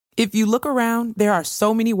If you look around, there are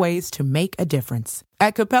so many ways to make a difference.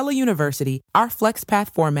 At Capella University, our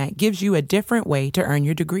FlexPath format gives you a different way to earn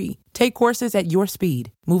your degree. Take courses at your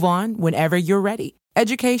speed. Move on whenever you're ready.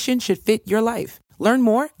 Education should fit your life. Learn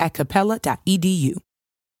more at capella.edu.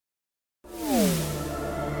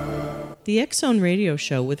 The X-Zone Radio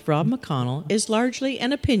Show with Rob McConnell is largely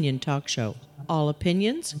an opinion talk show. All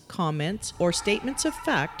opinions, comments, or statements of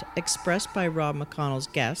fact expressed by Rob McConnell's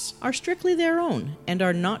guests are strictly their own and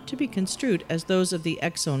are not to be construed as those of the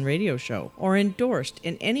X-Zone Radio Show or endorsed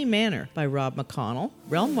in any manner by Rob McConnell,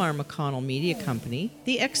 Relmar McConnell Media Company,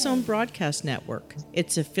 the X-Zone Broadcast Network,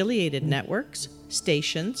 its affiliated networks,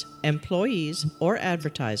 stations, employees, or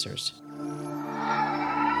advertisers.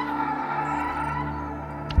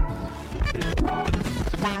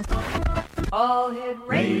 All Hit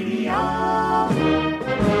Radio.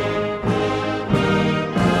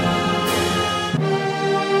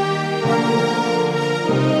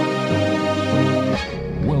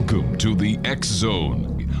 Welcome to the X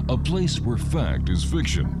Zone, a place where fact is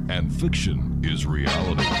fiction and fiction is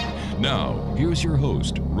reality. Now, here's your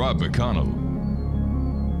host, Rob McConnell.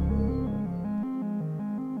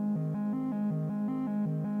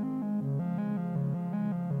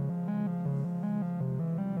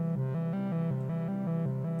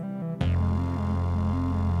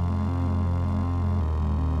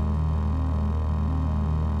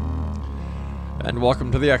 And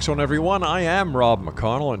welcome to the X Zone, everyone. I am Rob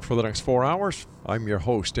McConnell, and for the next 4 hours, I'm your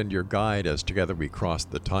host and your guide as together we cross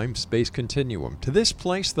the time-space continuum to this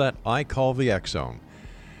place that I call the X Zone.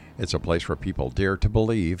 It's a place where people dare to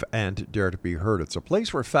believe and dare to be heard. It's a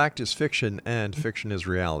place where fact is fiction and fiction is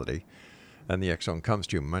reality. And the X Zone comes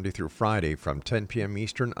to you Monday through Friday from 10 p.m.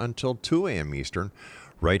 Eastern until 2 a.m. Eastern,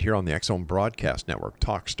 right here on the X Zone Broadcast Network,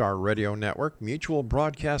 Talkstar Radio Network, Mutual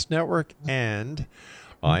Broadcast Network, and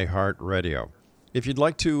iHeartRadio. If you'd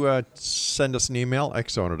like to send us an email,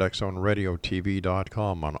 xzone at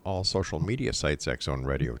xzoneradiotv.com, on all social media sites, X-Zone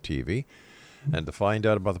Radio TV. And to find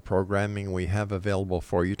out about the programming we have available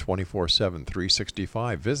for you 24/7,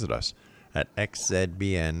 365, visit us at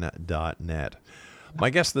xzbn.net. My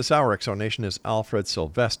guest this hour, X-Zone Nation, is Alfred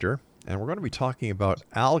Sylvester, and we're going to be talking about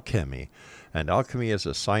alchemy. And alchemy is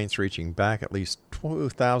a science reaching back at least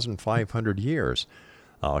 2,500 years.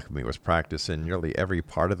 Alchemy was practiced in nearly every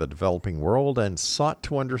part of the developing world and sought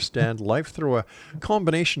to understand life through a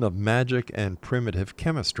combination of magic and primitive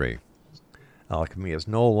chemistry. Alchemy is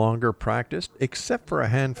no longer practiced except for a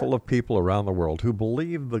handful of people around the world who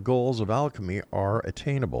believe the goals of alchemy are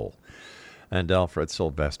attainable. And Alfred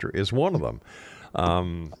Sylvester is one of them.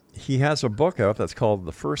 He has a book out that's called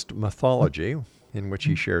The First Mythology, in which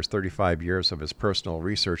he shares 35 years of his personal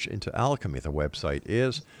research into alchemy. The website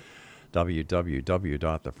is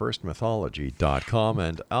www.thefirstmythology.com.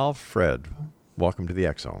 And Alfred, welcome to the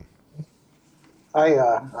X Zone.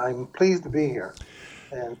 I'm pleased to be here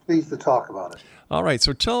and pleased to talk about it. All right,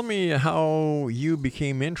 so tell me how you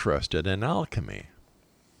became interested in alchemy.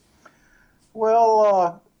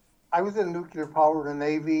 Well, I was in nuclear power in the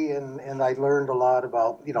Navy, and I learned a lot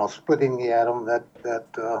about, splitting the atom, that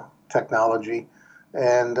technology.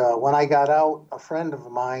 And when I got out, a friend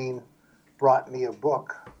of mine brought me a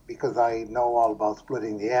book, because I know all about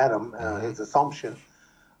splitting the atom, his assumption.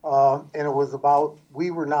 And it was about,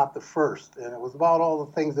 we were not the first. And it was about all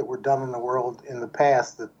the things that were done in the world in the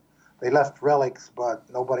past that they left relics, but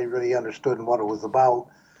nobody really understood what it was about.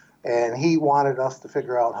 And he wanted us to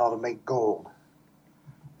figure out how to make gold.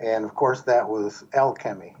 And of course, that was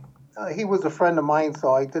alchemy. He was a friend of mine,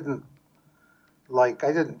 so I didn't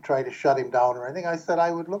try to shut him down or anything. I said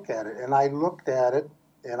I would look at it. And I looked at it,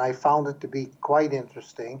 and I found it to be quite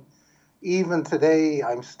interesting. Even today,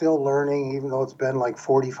 I'm still learning, even though it's been like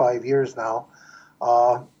 45 years now.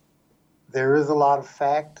 There is a lot of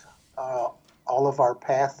fact. All of our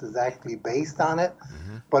past is actually based on it,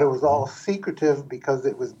 but it was all secretive because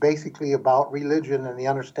it was basically about religion and the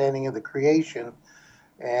understanding of the creation,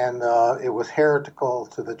 and it was heretical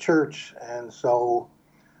to the church, and so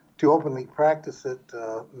to openly practice it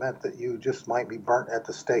meant that you just might be burnt at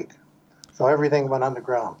the stake. So everything went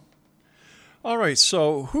underground. All right,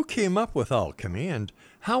 so who came up with alchemy, and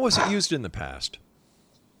how was it used in the past?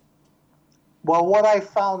 Well, what I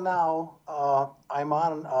found now, I'm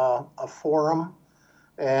on a forum,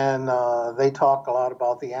 and they talk a lot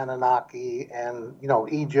about the Anunnaki and,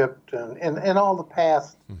 Egypt and all the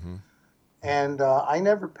past. Mm-hmm. And I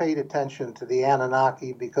never paid attention to the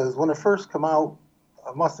Anunnaki because when it first came out,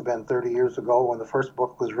 it must have been 30 years ago when the first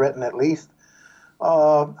book was written at least,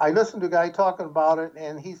 I listened to a guy talking about it,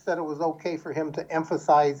 and he said it was okay for him to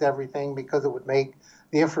emphasize everything because it would make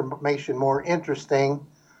the information more interesting.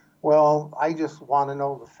 Well, I just want to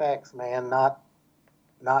know the facts, man, not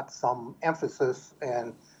some emphasis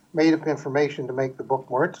and made up information to make the book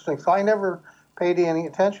more interesting. So I never paid any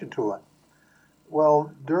attention to it.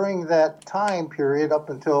 Well, during that time period, up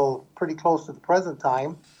until pretty close to the present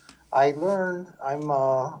time, I learned, I'm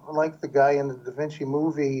like the guy in the Da Vinci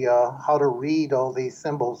movie, how to read all these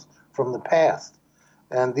symbols from the past.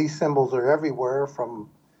 And these symbols are everywhere from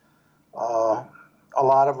a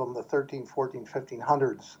lot of them, the 13, 14,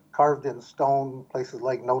 1500s, carved in stone, places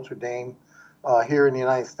like Notre Dame. Here in the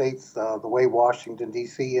United States, the way Washington,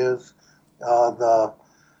 D.C. is, the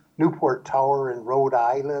Newport Tower in Rhode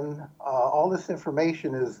Island. All this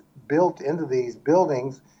information is built into these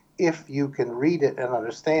buildings if you can read it and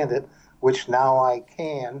understand it, which now I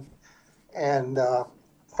can. And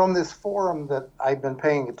from this forum that I've been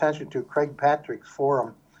paying attention to, Craig Patrick's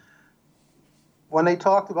forum, when they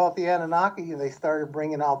talked about the Anunnaki and they started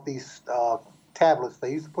bringing out these tablets,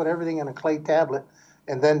 they used to put everything in a clay tablet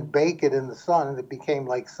and then bake it in the sun, and it became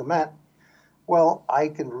like cement. Well, I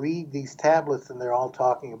can read these tablets, and they're all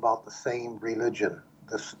talking about the same religion,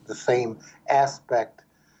 the same aspect.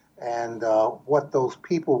 And what those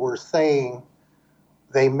people were saying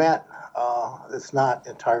they meant, it's not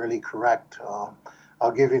entirely correct.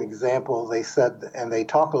 I'll give you an example. They said, and they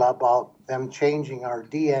talk a lot about them changing our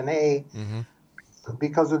DNA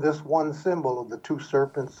because of this one symbol of the two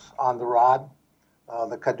serpents on the rod,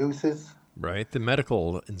 the caduceus. Right, the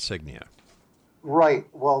medical insignia. Right.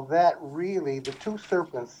 Well, that really, the two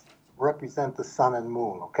serpents represent the sun and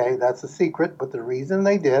moon, okay? That's a secret, but the reason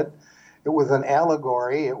they did, it was an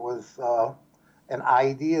allegory. It was an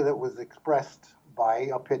idea that was expressed by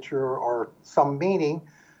a picture or some meaning.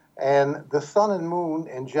 And the sun and moon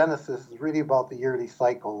in Genesis is really about the yearly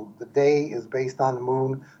cycle. The day is based on the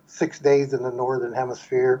moon. 6 days in the northern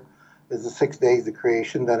hemisphere is the 6 days of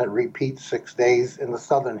creation. Then it repeats 6 days in the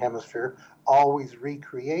southern hemisphere, always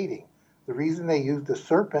recreating. The reason they used the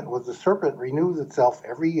serpent was the serpent renews itself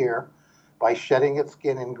every year by shedding its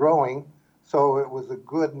skin and growing. So it was a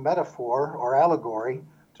good metaphor or allegory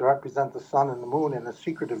to represent the sun and the moon in a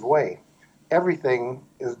secretive way. Everything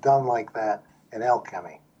is done like that in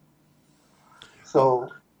alchemy. So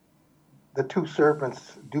the two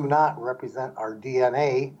serpents do not represent our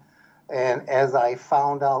DNA. And as I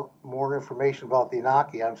found out more information about the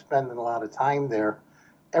Anunnaki, I'm spending a lot of time there.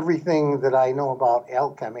 Everything that I know about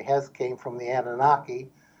alchemy came from the Anunnaki.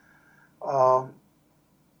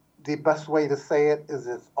 The best way to say it is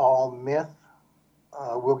it's all myth.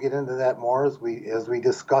 We'll get into that more as we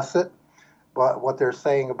discuss it. But what they're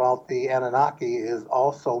saying about the Anunnaki is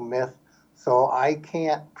also myth. So I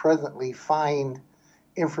can't presently find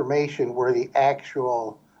information where the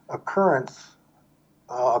actual occurrence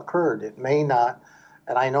occurred. It may not.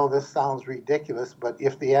 And I know this sounds ridiculous, but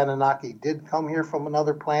if the Anunnaki did come here from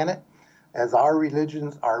another planet, as our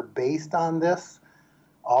religions are based on this,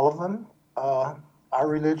 all of them, our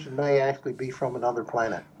religion may actually be from another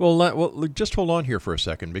planet. Well, just hold on here for a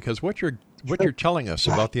second, because what you're telling us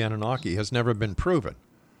about the Anunnaki has never been proven,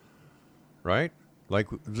 right? Like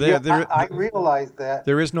I realize that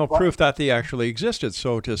there is no proof that they actually existed.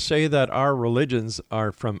 So to say that our religions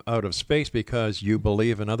are from out of space because you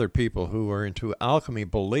believe, and other people who are into alchemy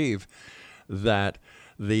believe that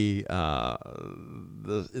the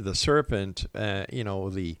serpent,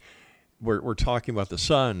 we're talking about the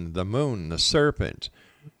sun, the moon, the serpent.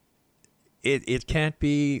 It can't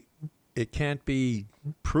be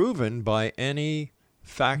proven by any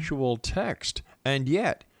factual text, and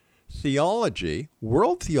yet theology,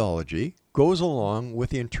 world theology, goes along with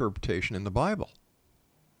the interpretation in the Bible.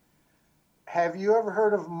 Have you ever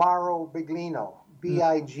heard of Mauro Biglino?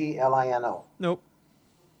 Biglino? Nope.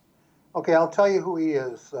 Okay, I'll tell you who he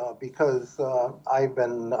is because I've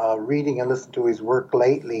been reading and listening to his work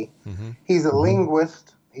lately. He's a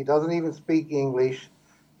linguist. He doesn't even speak English.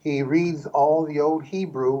 He reads all the old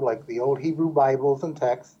Hebrew, like the old Hebrew Bibles and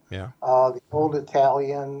texts, the old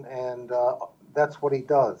Italian, and that's what he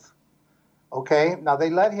does. Okay, now they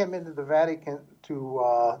let him into the Vatican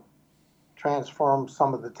to transform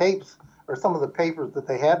some of the tapes or some of the papers that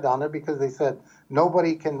they had down there because they said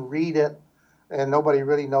nobody can read it and nobody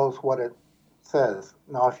really knows what it says.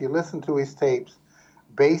 Now, if you listen to his tapes,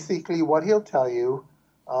 basically what he'll tell you,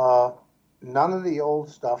 none of the old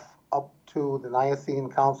stuff up to the Nicene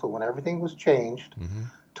Council, when everything was changed,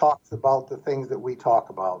 talks about the things that we talk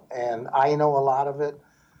about. And I know a lot of it.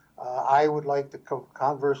 I would like to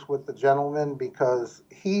converse with the gentleman because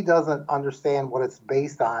he doesn't understand what it's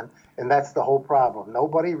based on, and that's the whole problem.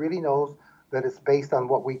 Nobody really knows that it's based on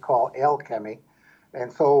what we call alchemy.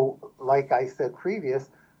 And so, like I said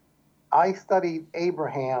previous, I studied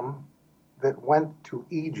Abraham, that went to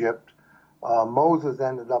Egypt. Moses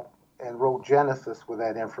ended up and wrote Genesis with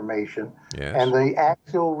that information. Yes. And the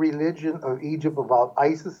actual religion of Egypt about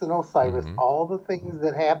Isis and Osiris, all the things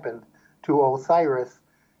that happened to Osiris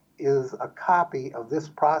is a copy of this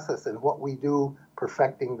process and what we do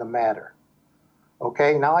perfecting the matter.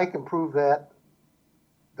 Okay, now I can prove that.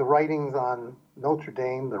 The writings on Notre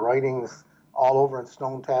Dame, the writings all over in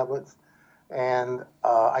stone tablets, and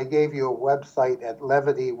I gave you a website at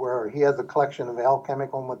Levity where he has a collection of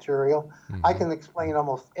alchemical material. I can explain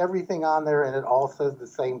almost everything on there, and it all says the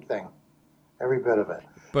same thing, every bit of it.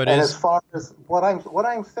 But as far as what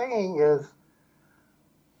I'm saying is,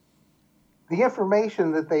 the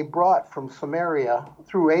information that they brought from Samaria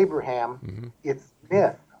through Abraham, it's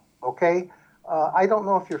myth. Okay, I don't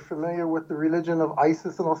know if you're familiar with the religion of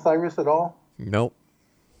Isis and Osiris at all. Nope.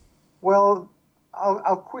 Well,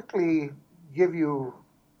 I'll quickly give you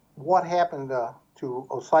what happened to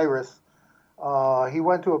Osiris. He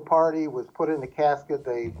went to a party, was put in a casket.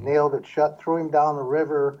 They nailed it shut, threw him down the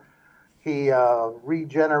river. He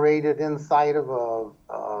regenerated inside of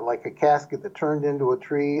like a casket that turned into a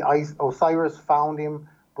tree. Osiris found him,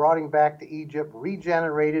 brought him back to Egypt,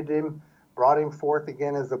 regenerated him, brought him forth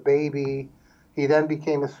again as a baby. He then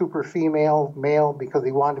became a super male because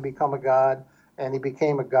he wanted to become a god, and he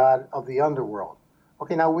became a god of the underworld.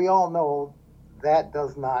 Okay, now we all know that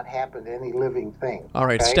does not happen to any living thing. All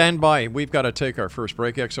right, okay? Stand by. We've got to take our first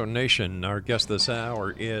break. Exo Nation, our guest this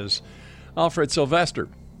hour is Alfred Sylvester,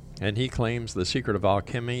 and he claims the secret of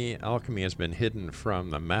alchemy has been hidden from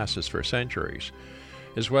the masses for centuries.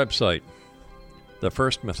 His website,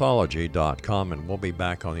 thefirstmythology.com, and we'll be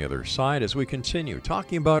back on the other side as we continue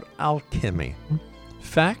talking about alchemy.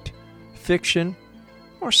 Fact, fiction,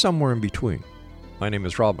 or somewhere in between. My name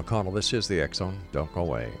is Rob McConnell. This is the X Zone. Don't go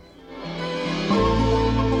away.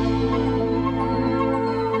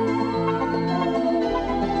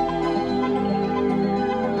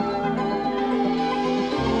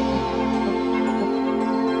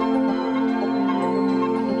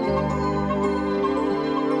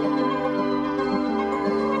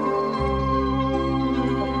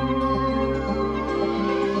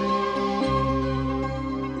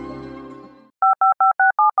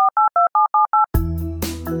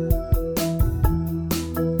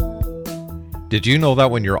 Did you know that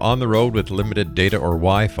when you're on the road with limited data or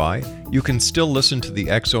Wi-Fi, you can still listen to the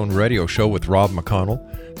X-Zone radio show with Rob McConnell,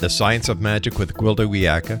 The Science of Magic with Gwilda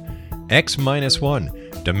Wiyaka,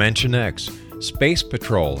 X-1, Dimension X, Space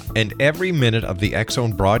Patrol, and every minute of the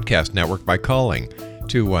X-Zone broadcast network by calling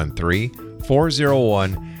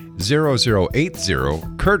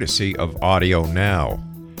 213-401-0080, courtesy of Audio Now.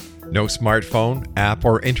 No smartphone, app,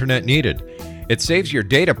 or internet needed. It saves your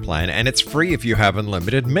data plan, and it's free if you have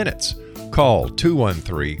unlimited minutes. Call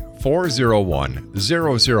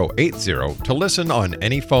 213-401-0080 to listen on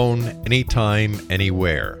any phone, anytime,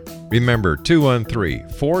 anywhere. Remember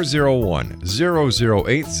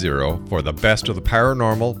 213-401-0080 for the best of the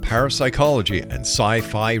paranormal, parapsychology, and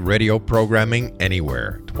sci-fi radio programming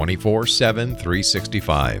anywhere, 24/7,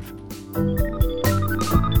 365.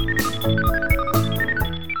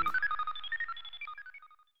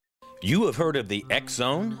 You have heard of the X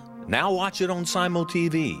Zone? Now watch it on Simul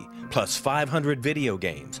TV. Plus 500 video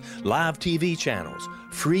games, live TV channels,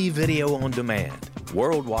 free video on demand,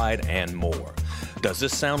 worldwide, and more. Does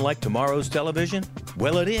this sound like tomorrow's television?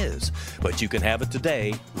 Well, it is, but you can have it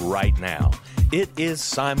today, right now. It is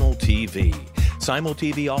Simul TV. Simul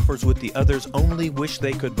TV offers what the others only wish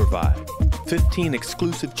they could provide. 15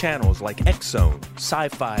 exclusive channels like X-Zone,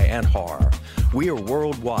 Sci-Fi, and Horror. We are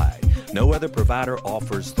worldwide. No other provider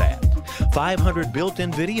offers that. 500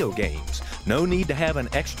 built-in video games. No need to have an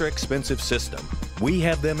extra expensive system. We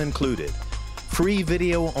have them included. Free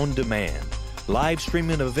video on demand. Live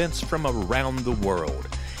streaming events from around the world.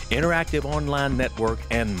 Interactive online network,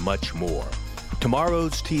 and much more.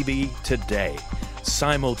 Tomorrow's TV today.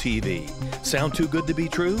 Simul TV. Sound too good to be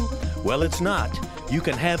true? Well, it's not. You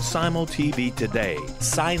can have Simul TV today.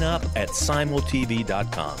 Sign up at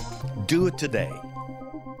simultv.com. Do it today.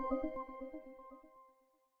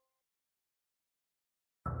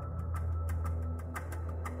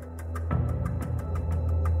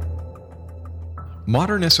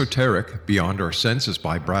 Modern Esoteric, Beyond Our Senses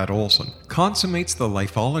by Brad Olson, consummates the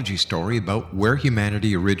lifology story about where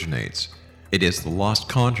humanity originates. It is the lost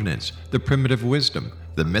continents, the primitive wisdom,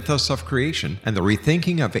 the mythos of creation, and the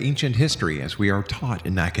rethinking of ancient history as we are taught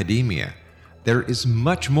in academia. There is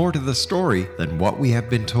much more to the story than what we have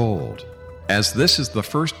been told. As this is the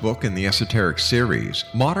first book in the Esoteric series,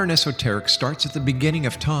 Modern Esoteric starts at the beginning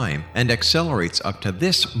of time and accelerates up to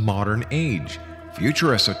this modern age.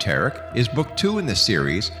 Future Esoteric is book 2 in the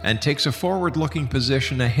series and takes a forward-looking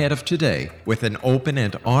position ahead of today with an open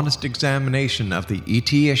and honest examination of the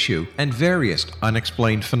ET issue and various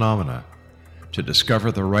unexplained phenomena. To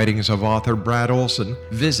discover the writings of author Brad Olson,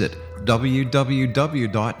 visit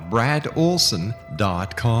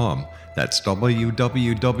www.bradolson.com. That's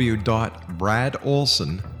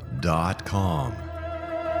www.bradolson.com.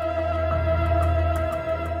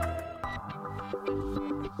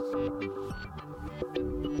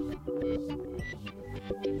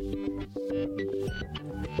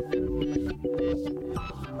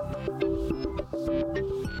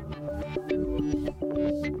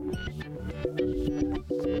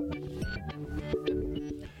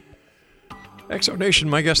 Exonation,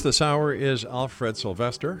 my guest this hour is Alfred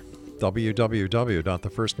Sylvester,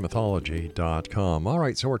 www.thefirstmythology.com. All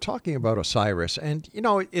right, so we're talking about Osiris, and, you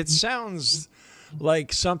know, it sounds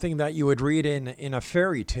like something that you would read in a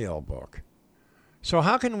fairy tale book. So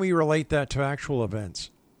how can we relate that to actual events?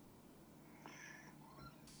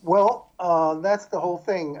 Well, that's the whole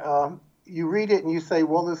thing. You read it and you say,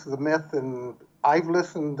 well, this is a myth, and I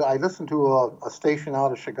listened to a station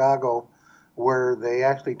out of Chicago where they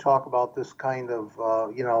actually talk about this kind of,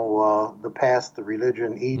 the past, the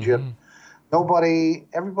religion, Egypt. Mm-hmm.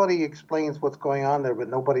 Everybody explains what's going on there, but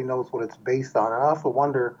nobody knows what it's based on. And I often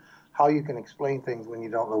wonder how you can explain things when you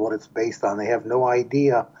don't know what it's based on. They have no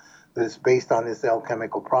idea that it's based on this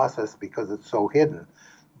alchemical process because it's so hidden.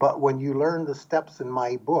 But when you learn the steps in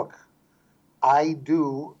my book, I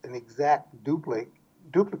do an exact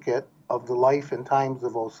duplicate of the life and times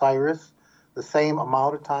of Osiris, the same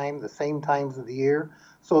amount of time, the same times of the year.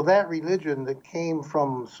 So that religion that came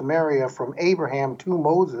from Samaria, from Abraham to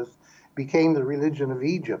Moses, became the religion of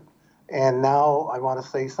Egypt. And now I want to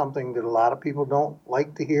say something that a lot of people don't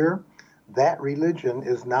like to hear. That religion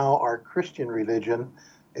is now our Christian religion.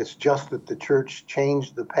 It's just that the church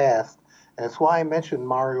changed the past. And it's why I mentioned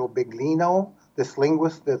Mario Biglino, this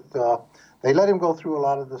linguist that they let him go through a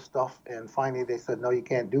lot of the stuff. And finally they said, no, you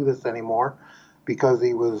can't do this anymore, because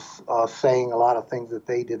he was saying a lot of things that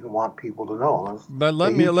they didn't want people to know. But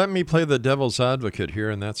let me play the devil's advocate here,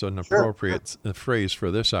 and that's an appropriate phrase for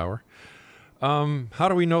this hour. How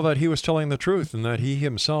do we know that he was telling the truth and that he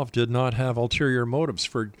himself did not have ulterior motives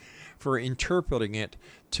for interpreting it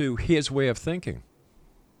to his way of thinking?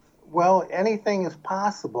 Well, anything is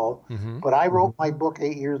possible, but I wrote my book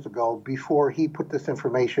 8 years ago before he put this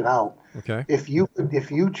information out. Okay. If you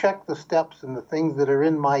check the steps and the things that are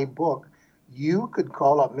in my book, you could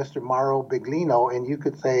call up Mr. Mauro Biglino and you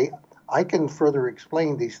could say, I can further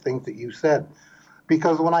explain these things that you said.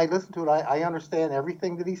 Because when I listen to it, I understand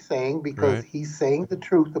everything that he's saying, because he's saying the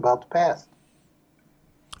truth about the past.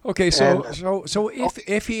 Okay, so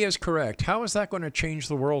if he is correct, how is that going to change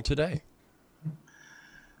the world today?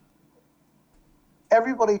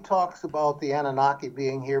 Everybody talks about the Anunnaki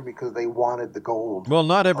being here because they wanted the gold. Well,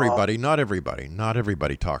 not everybody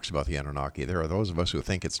talks about the Anunnaki. There are those of us who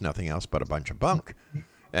think it's nothing else but a bunch of bunk.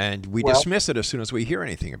 And we dismiss it as soon as we hear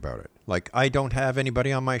anything about it. Like, I don't have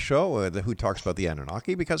anybody on my show who talks about the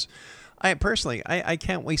Anunnaki, because I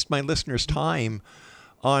can't waste my listeners' time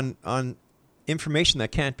on information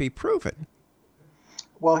that can't be proven.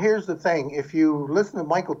 Well, here's the thing. If you listen to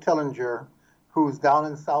Michael Tellinger, who's down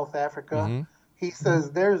in South Africa, he says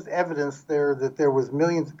there's evidence there that there was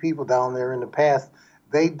millions of people down there in the past.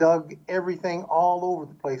 They dug everything all over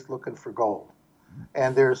the place looking for gold.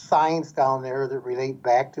 And there's signs down there that relate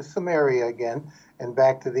back to Samaria again and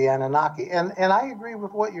back to the Anunnaki. And I agree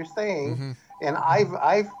with what you're saying. And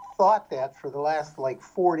I've thought that for the last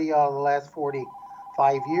 40 out of the last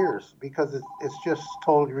 45 years, because it's just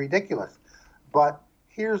totally ridiculous. But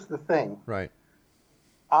here's the thing. Right.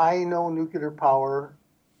 I know nuclear power,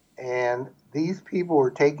 and these people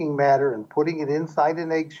are taking matter and putting it inside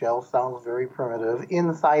an eggshell, sounds very primitive,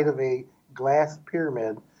 inside of a glass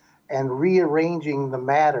pyramid, and rearranging the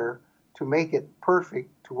matter to make it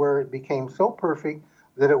perfect, to where it became so perfect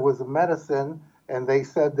that it was a medicine. And they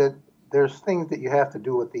said that there's things that you have to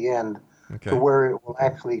do at the end to where it will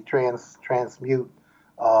actually transmute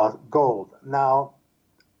gold. Now,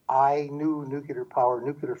 I knew nuclear power,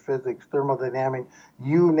 nuclear physics, thermodynamics,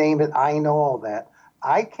 you name it, I know all that.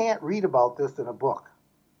 I can't read about this in a book.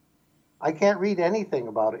 I can't read anything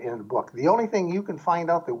about it in a book. The only thing you can find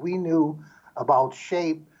out that we knew about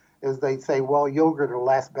shape is they'd say, well, yogurt will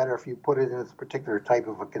last better if you put it in this particular type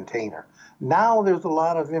of a container. Now there's a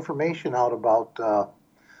lot of information out about the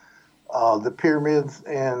pyramids,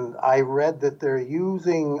 and I read that they're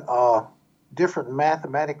using different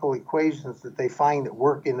mathematical equations that they find that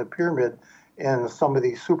work in the pyramid and some of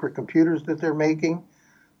these supercomputers that they're making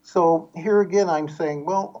So here again, I'm saying,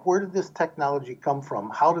 well, where did this technology come from?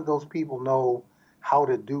 How did those people know how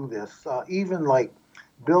to do this? Even like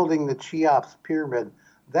building the Cheops pyramid,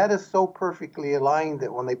 that is so perfectly aligned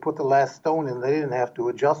that when they put the last stone in, they didn't have to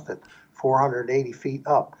adjust it 480 feet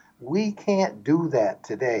up. We can't do that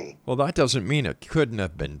today. Well, that doesn't mean it couldn't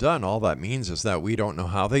have been done. All that means is that we don't know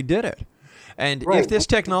how they did it. And Right. if this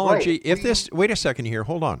technology, Right. wait a second here,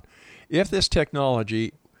 hold on. If this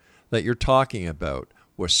technology that you're talking about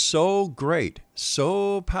was so great,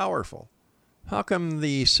 so powerful, how come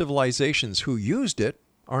the civilizations who used it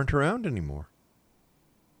aren't around anymore?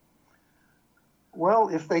 Well,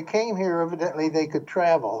 if they came here, evidently they could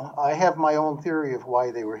travel. I have my own theory of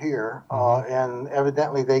why they were here, and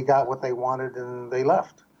evidently they got what they wanted and they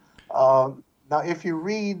left. Now, if you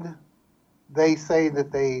read, they say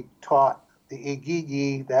that they taught the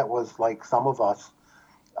Igigi, that was like some of us,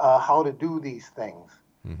 how to do these things.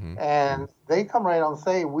 And they come right out and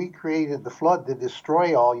say, we created the flood to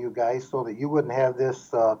destroy all you guys so that you wouldn't have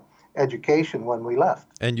this education when we left.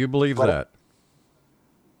 And you believe But- that?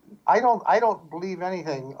 I don't believe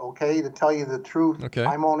anything, okay, to tell you the truth. Okay.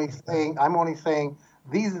 I'm only saying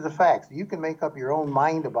these are the facts. You can make up your own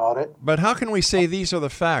mind about it. But how can we say these are the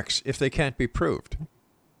facts if they can't be proved?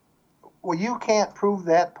 Well, you can't prove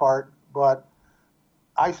that part, but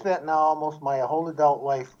I spent now almost my whole adult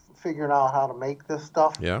life figuring out how to make this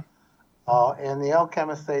stuff. Yeah. And the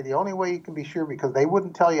alchemists say the only way you can be sure, because they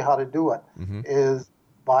wouldn't tell you how to do it, is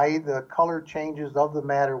by the color changes of the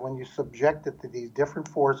matter when you subject it to these different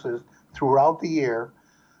forces throughout the year.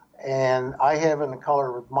 And I have in the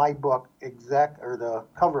color of my book, the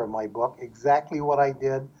cover of my book, exactly what I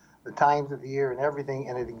did, the times of the year and everything,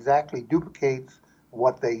 and it exactly duplicates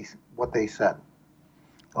what they said.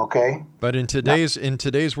 Okay? But in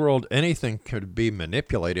today's world, anything could be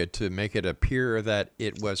manipulated to make it appear that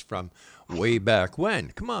it was from way back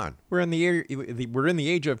when. Come on, we're in the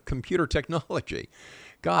age of computer technology.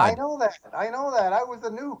 God, I know that. I was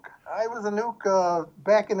a nuke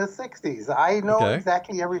back in the 60s. I know Okay.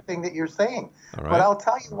 exactly everything that you're saying. All right. But I'll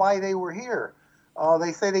tell you why they were here.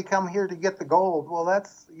 They say they come here to get the gold. Well,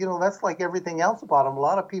 that's like everything else about them. A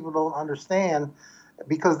lot of people don't understand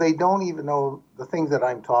because they don't even know the things that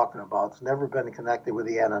I'm talking about. It's never been connected with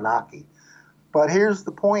the Anunnaki. But here's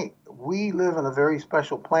the point. We live in a very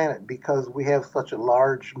special planet because we have such a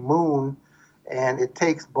large moon, and it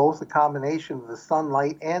takes both a combination of the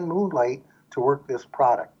sunlight and moonlight to work this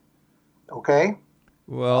product. Okay?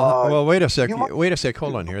 well, wait a sec. you want- Wait a sec.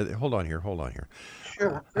 Hold on here.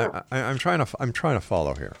 Sure. I'm trying to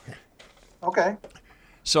follow here. Okay.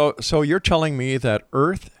 So you're telling me that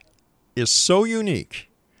Earth is so unique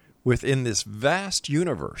within this vast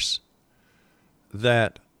universe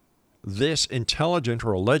that this intelligent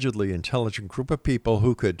or allegedly intelligent group of people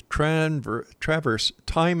who could traverse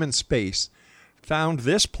time and space found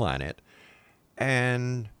this planet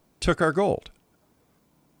and took our gold.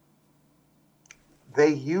 They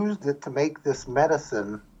used it to make this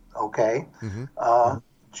medicine, okay?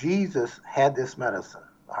 Jesus had this medicine,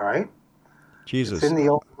 all right? Jesus. It's in the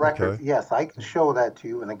old record. Okay. Yes, I can show that to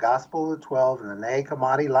you in the Gospel of the 12 in the Nag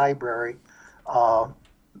Hammadi Library.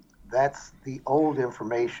 That's the old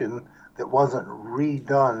information that wasn't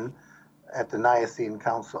redone at the Nicene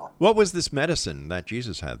Council. What was this medicine that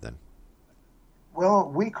Jesus had then? Well,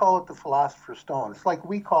 we call it the Philosopher's Stone. It's like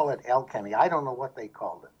we call it alchemy. I don't know what they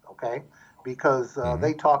called it, okay? Because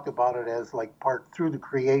they talked about it as like part through the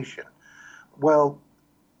creation. Well,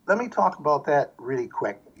 let me talk about that really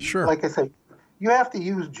quick. Sure. Like I said, you have to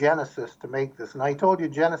use Genesis to make this. And I told you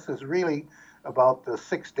Genesis really about the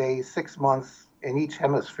 6 days, 6 months in each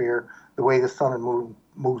hemisphere, the way the sun and moon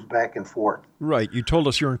moves back and forth. Right. You told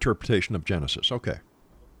us your interpretation of Genesis. Okay.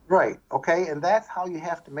 Right. Okay. And that's how you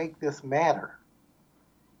have to make this matter.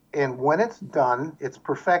 And when it's done, it's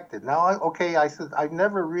perfected. Now, I said, I've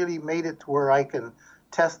never really made it to where I can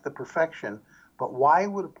test the perfection, but why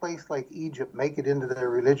would a place like Egypt make it into their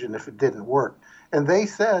religion if it didn't work? And they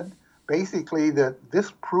said, basically, that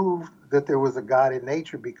this proved that there was a God in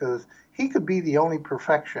nature because he could be the only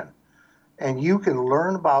perfection. And you can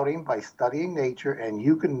learn about him by studying nature, and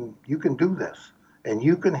you can do this. And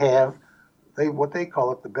you can have what they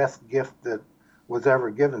call it, the best gift that was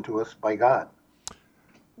ever given to us by God.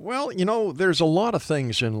 Well, there's a lot of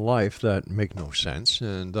things in life that make no sense,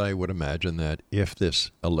 and I would imagine that if this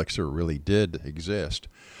elixir really did exist,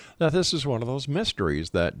 that this is one of those mysteries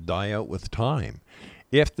that die out with time.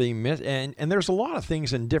 And there's a lot of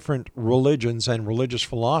things in different religions and religious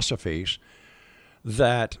philosophies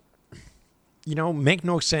that, make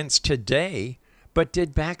no sense today, but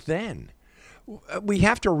did back then. We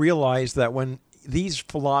have to realize that when these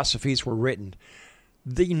philosophies were written,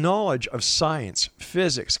 the knowledge of science,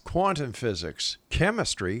 physics, quantum physics,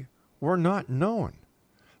 chemistry were not known.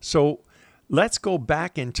 So let's go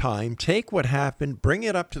back in time, take what happened, bring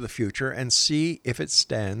it up to the future, and see if it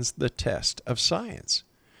stands the test of science.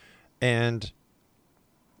 And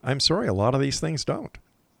I'm sorry, a lot of these things don't.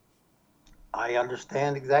 I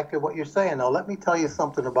understand exactly what you're saying. Now, let me tell you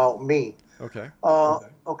something about me. Okay.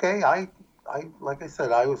 Okay, I like I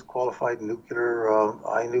said, I was qualified in nuclear.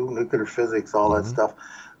 I knew nuclear physics, all that stuff.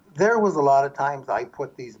 There was a lot of times I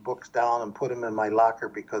put these books down and put them in my locker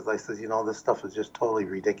because I said, this stuff is just totally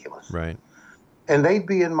ridiculous. Right. And they'd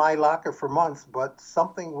be in my locker for months, but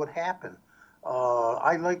something would happen.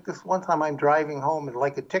 I like this one time I'm driving home and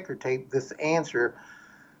like a ticker tape, this answer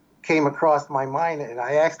came across my mind and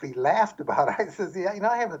I actually laughed about it. I said,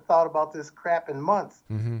 I haven't thought about this crap in months,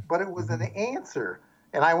 but it was an answer.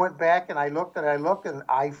 And I went back and I looked and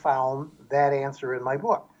I found that answer in my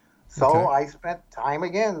book. So I spent time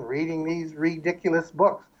again reading these ridiculous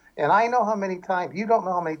books. And I know how many times, you don't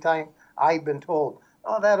know how many times I've been told,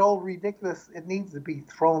 oh, that old ridiculous, it needs to be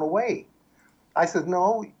thrown away. I said,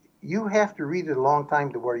 no, you have to read it a long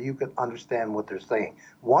time to where you can understand what they're saying.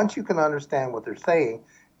 Once you can understand what they're saying,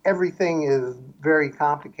 everything is very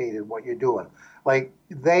complicated what you're doing. Like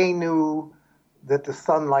they knew that the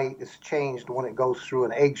sunlight is changed when it goes through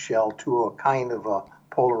an eggshell to a kind of a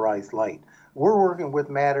polarized light. We're working with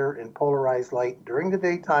matter and polarized light during the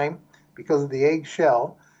daytime because of the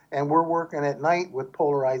eggshell, and we're working at night with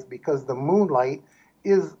polarized because the moonlight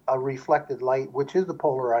is a reflected light, which is a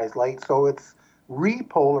polarized light, so it's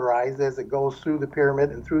repolarized as it goes through the pyramid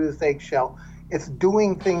and through this eggshell. It's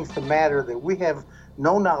doing things to matter that we have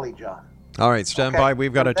no knowledge on. All right, stand by.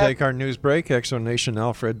 We've got to take our news break. X-Zone Nation,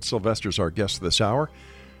 Alfred Sylvester's our guest this hour.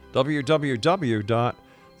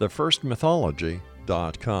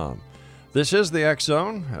 www.thefirstmythology.com. This is the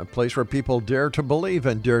X-Zone, a place where people dare to believe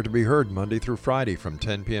and dare to be heard Monday through Friday from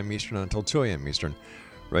 10 p.m. Eastern until 2 a.m. Eastern,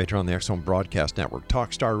 right here on the X-Zone Broadcast Network,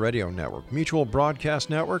 Talkstar Radio Network, Mutual Broadcast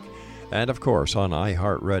Network, and, of course, on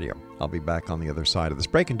iHeartRadio. I'll be back on the other side of this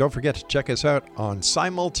break, and don't forget to check us out on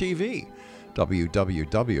SimulTV,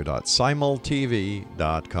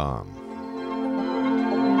 www.simultv.com.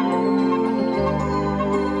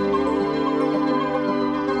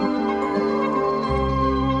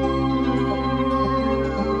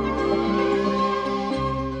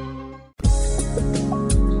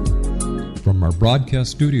 From our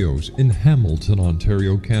broadcast studios in Hamilton,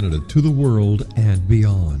 Ontario, Canada, to the world and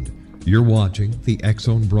beyond, you're watching the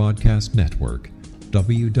X-Zone Broadcast Network,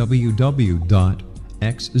 www.xzbn.net.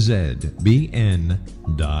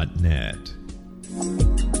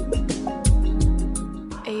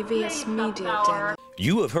 AVS Media Den.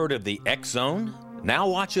 You have heard of the X-Zone? Now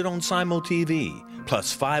watch it on SimulTV,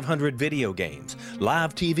 plus 500 video games,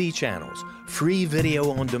 live TV channels, free video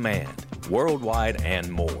on demand, worldwide,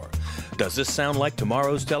 and more. Does this sound like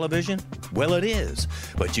tomorrow's television? Well, it is,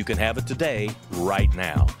 but you can have it today, right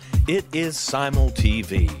now. It is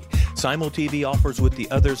SimulTV. SimulTV offers what the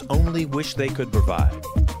others only wish they could provide.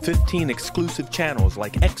 15 exclusive channels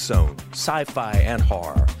like X-Zone, Sci-Fi, and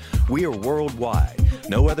Horror. We are worldwide.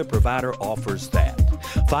 No other provider offers that.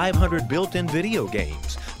 500 built-in video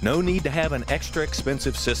games. No need to have an extra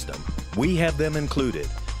expensive system. We have them included.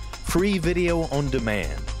 Free video on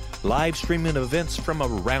demand. Live streaming events from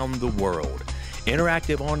around the world.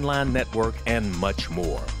 Interactive online network, and much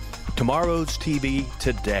more. Tomorrow's TV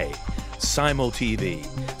today. SimulTV.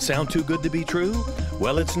 Sound too good to be true?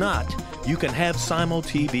 Well, it's not. You can have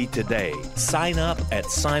SimulTV today. Sign up at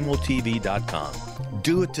simultv.com.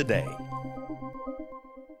 Do it today.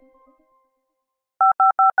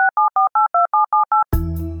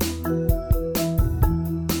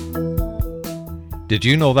 Did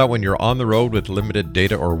you know that when you're on the road with limited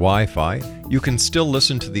data or Wi-Fi, you can still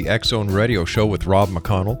listen to the X-Zone Radio Show with Rob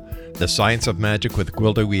McConnell, The Science of Magic with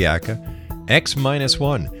Gwilda Wiyaka,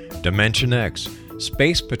 X-1, Dimension X,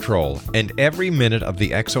 Space Patrol, and every minute of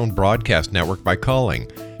the X-Zone Broadcast Network by calling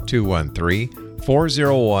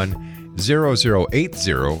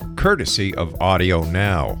 213-401-0080, courtesy of Audio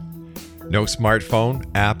Now. No smartphone,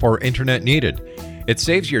 app, or internet needed. It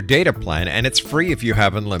saves your data plan and it's free if you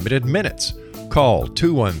have unlimited minutes. Call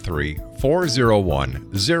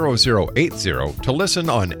 213-401-0080 to listen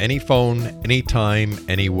on any phone, anytime,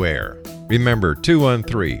 anywhere. Remember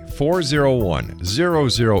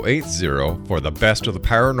 213-401-0080 for the best of the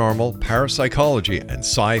paranormal, parapsychology, and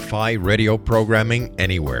sci-fi radio programming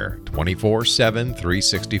anywhere, 24/7,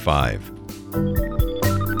 365.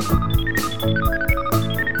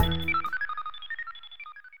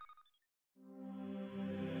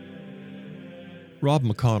 Rob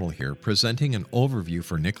McConnell here, presenting an overview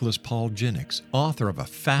for Nicholas Paul Jennings, author of a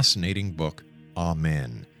fascinating book,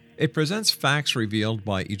 Amen. It presents facts revealed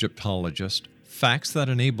by Egyptologists, facts that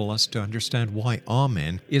enable us to understand why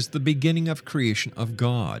Amen is the beginning of creation of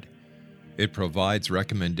God. It provides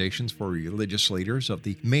recommendations for religious leaders of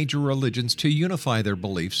the major religions to unify their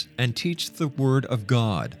beliefs and teach the Word of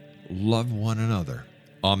God. Love one another.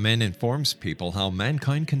 Amen informs people how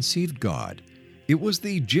mankind conceived God. It was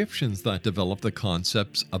the Egyptians that developed the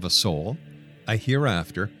concepts of a soul, a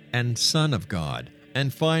hereafter, and Son of God.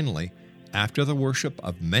 And finally, after the worship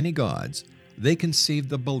of many gods, they conceived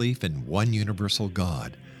the belief in one universal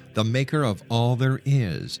God, the maker of all there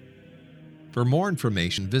is. For more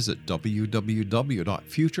information, visit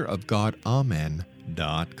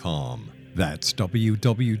www.futureofgodamen.com. That's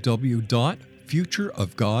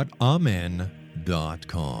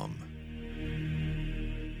www.futureofgodamen.com.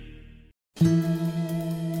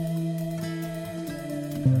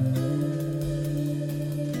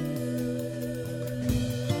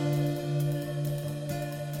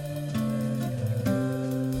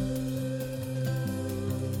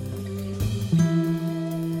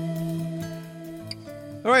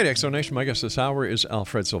 All right, Exonation, my guest this hour is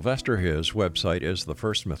Alfred Sylvester. His website is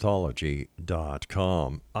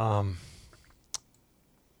thefirstmythology.com.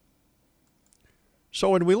 So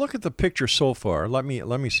when we look at the picture so far, let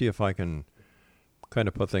me see if I can kind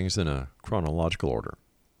of put things in a chronological order.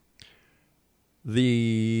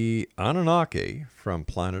 The Anunnaki from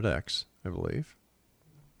Planet X, I believe,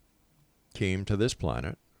 came to this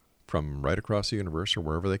planet from right across the universe or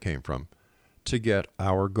wherever they came from to get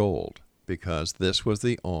our gold, because this was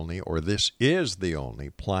the only, or this is the only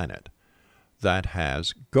planet that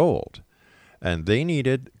has gold. And they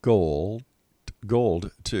needed gold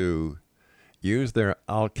to use their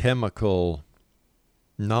alchemical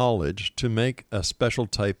knowledge to make a special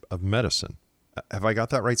type of medicine. Have I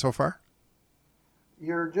got that right so far?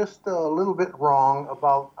 You're just a little bit wrong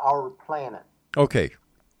about our planet. Okay,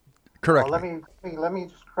 correct. Let me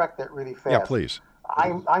just correct that really fast. Yeah, please.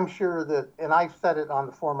 I'm sure that, and I've said it on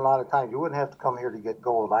the forum a lot of times, you wouldn't have to come here to get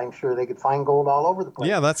gold. I'm sure they could find gold all over the place.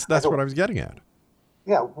 Yeah, that's what I was getting at.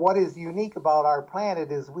 Yeah, what is unique about our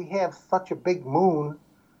planet is we have such a big moon,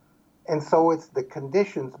 and so it's the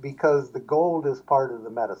conditions, because the gold is part of the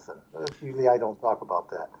medicine. Usually I don't talk about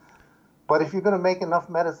that. But if you're going to make enough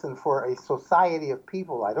medicine for a society of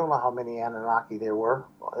people, I don't know how many Anunnaki there were,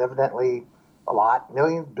 evidently a lot,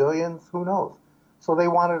 millions, billions, who knows. So they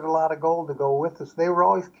wanted a lot of gold to go with us. They were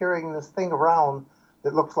always carrying this thing around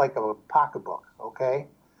that looks like a pocketbook, okay?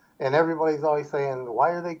 And everybody's always saying, why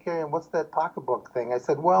are they carrying, what's that pocketbook thing? I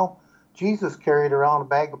said, well, Jesus carried around a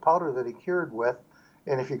bag of powder that he cured with.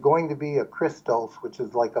 And if you're going to be a Christos, which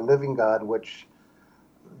is like a living God, which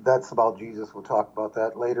that's about Jesus, we'll talk about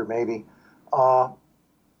that later maybe,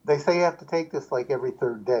 they say you have to take this like every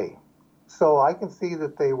third day. So I can see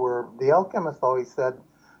that the alchemists always said,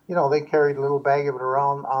 they carried a little bag of it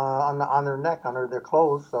around on their neck, under their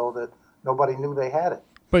clothes, so that nobody knew they had it.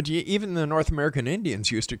 But even the North American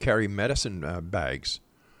Indians used to carry medicine bags.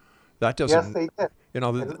 That doesn't. Yes, they did.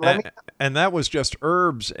 And that was just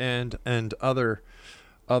herbs and other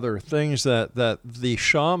things that the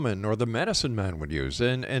shaman or the medicine man would use.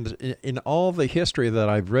 And in all the history that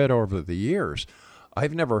I've read over the years,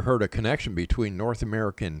 I've never heard a connection between North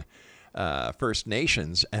American First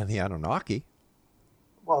Nations and the Anunnaki.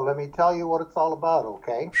 Well, let me tell you what it's all about,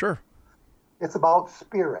 okay? Sure. It's about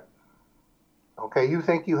spirit. Okay, you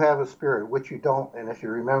think you have a spirit, which you don't, and if you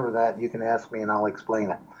remember that, you can ask me and I'll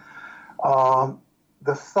explain it.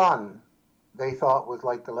 The sun, they thought, was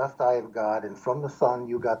like the left eye of God, and from the sun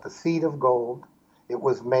you got the seed of gold. It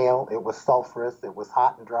was male, it was sulfurous, it was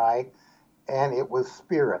hot and dry, and it was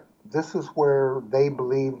spirit. This is where they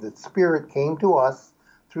believed that spirit came to us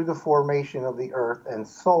through the formation of the earth, and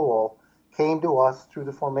soul came to us through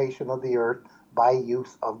the formation of the earth by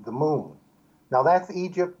use of the moon. Now that's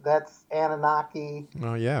Egypt, that's Anunnaki.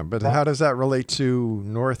 Oh yeah, but how does that relate to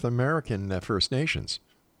North American First Nations?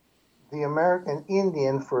 The American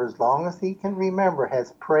Indian, for as long as he can remember,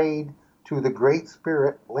 has prayed to the Great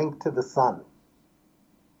Spirit linked to the sun.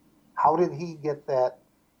 How did he get that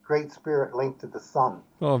Great Spirit linked to the sun?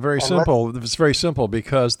 Well, very simple. It's very simple,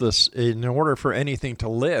 because in order for anything to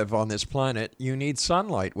live on this planet, you need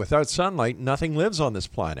sunlight. Without sunlight, nothing lives on this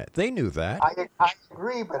planet. They knew that. I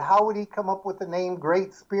agree, but how would he come up with the name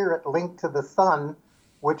Great Spirit linked to the sun,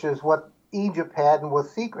 which is what Egypt had and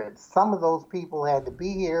was secret? Some of those people had to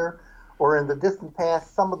be here, or in the distant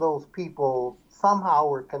past, some of those people somehow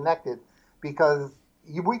were connected, because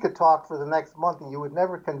we could talk for the next month and you would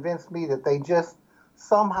never convince me that they just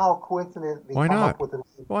somehow coincidentally Why come not? up with a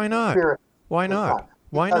Why not? spirit. Why not?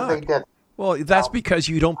 Why because not? they did. Well, that's because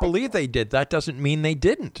you don't believe they did. That doesn't mean they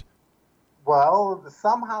didn't. Well,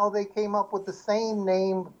 somehow they came up with the same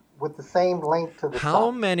name with the same link to the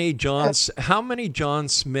How sun. many John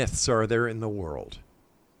Smiths are there in the world?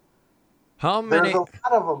 How There's many? a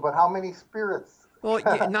lot of them, but how many spirits? Well,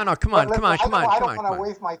 no, come But on, listen, come on, come on, I come don't on. want to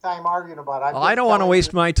waste my time arguing about it. Well, I don't want to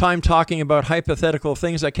waste my time talking about hypothetical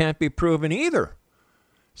things that can't be proven either.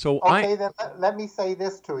 So Okay, then let me say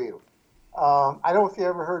this to you. I don't know if you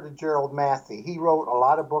ever heard of Gerald Massey. He wrote a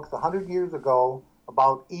lot of books 100 years ago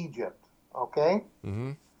about Egypt, okay?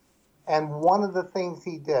 Mm-hmm. And one of the things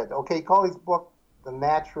he did, okay, he called his book The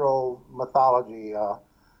Natural Mythology.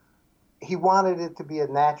 He wanted it to be a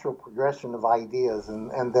natural progression of ideas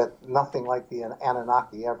and that nothing like the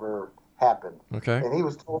Anunnaki ever happened. Okay. And he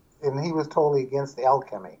was totally against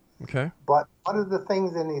alchemy. Okay. But one of the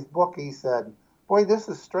things in his book, he said, boy, this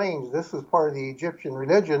is strange. This was part of the Egyptian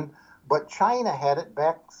religion, but China had it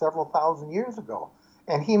back several thousand years ago.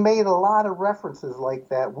 And he made a lot of references like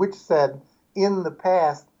that, which said in the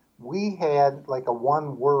past, we had like a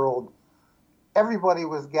one world, everybody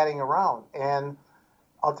was getting around. And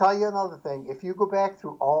I'll tell you another thing. If you go back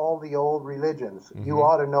through all the old religions, you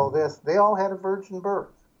ought to know this. They all had a virgin birth.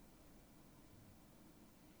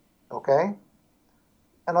 Okay?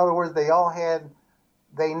 In other words,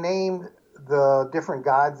 they named the different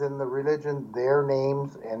gods in the religion their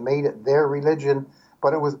names and made it their religion,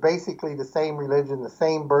 but it was basically the same religion, the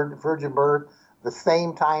same virgin birth, the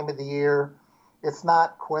same time of the year. It's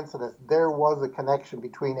not coincidence. There was a connection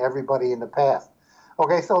between everybody in the past.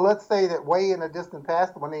 Okay, so let's say that way in the distant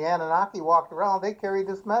past, when the Anunnaki walked around, they carried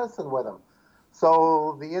this medicine with them.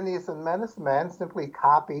 So the Indians and medicine man simply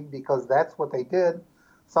copied because that's what they did.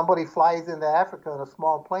 Somebody flies into Africa in a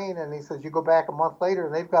small plane, and he says, you go back a month later,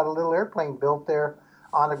 and they've got a little airplane built there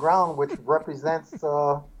on the ground, which represents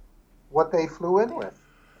what they flew in with.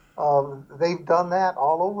 They've done that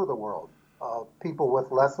all over the world. People with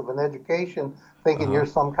less of an education thinking you're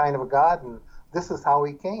some kind of a god, and this is how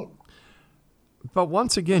he came. But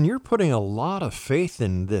once again, you're putting a lot of faith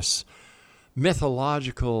in this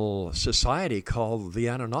mythological society called the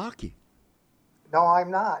Anunnaki. No, I'm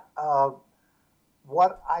not.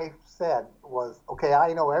 What I said was, okay,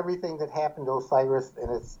 I know everything that happened to Osiris, and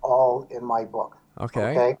it's all in my book.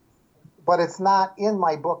 Okay? But it's not in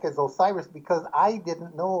my book as Osiris because I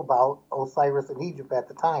didn't know about Osiris in Egypt at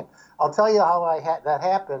the time. I'll tell you how that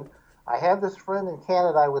happened. I have this friend in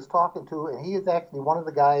Canada I was talking to, and he is actually one of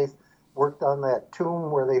the guys worked on that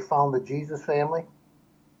tomb where they found the Jesus family.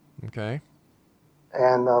 Okay.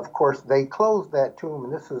 And, of course, they closed that tomb,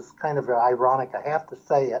 and this is kind of ironic. I have to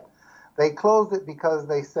say it. They closed it because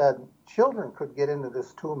they said children could get into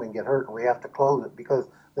this tomb and get hurt, and we have to close it because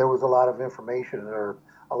there was a lot of information or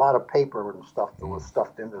a lot of paper and stuff that was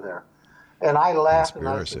stuffed into there. And I laughed and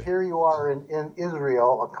I said, here you are in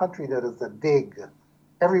Israel, a country that is a dig.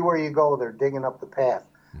 Everywhere you go, they're digging up the path.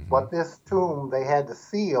 But this tomb, they had to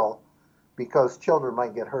seal because children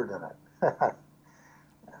might get hurt in it.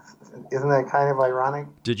 Isn't that kind of ironic?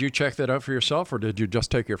 Did you check that out for yourself, or did you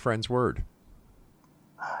just take your friend's word?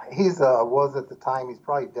 He's was at the time. He's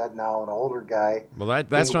probably dead now, an older guy. Well,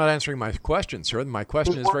 that's not answering my question, sir. My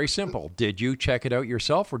question is very simple. Did you check it out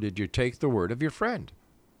yourself, or did you take the word of your friend?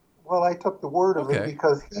 Well, I took the word of it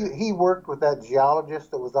because he worked with that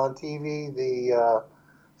geologist that was on TV, the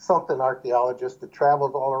something archaeologist that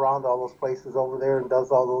travels all around all those places over there and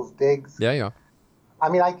does all those digs. Yeah. I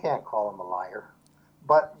mean, I can't call him a liar.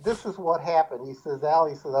 But this is what happened. He says,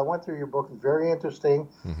 Al, I went through your book. It's very interesting.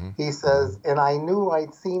 He says, and I knew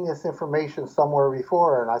I'd seen this information somewhere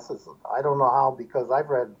before. And I says, I don't know how because I've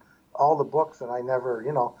read all the books and I never,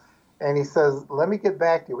 And he says, let me get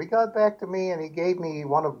back to you. He got back to me and he gave me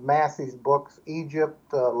one of Massey's books, Egypt,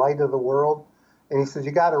 Light of the World. And he says,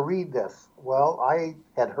 you got to read this. Well, I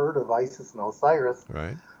had heard of Isis and Osiris.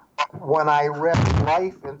 Right. When I read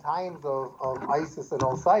Life and Times of Isis and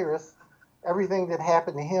Osiris, everything that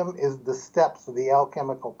happened to him is the steps of the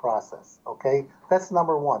alchemical process, okay? That's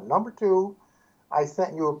number one. Number two, I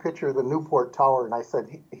sent you a picture of the Newport Tower, and I said,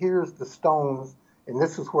 here's the stones, and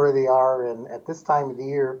this is where they are, and at this time of the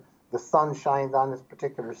year, the sun shines on this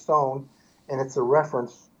particular stone, and it's a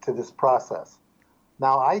reference to this process.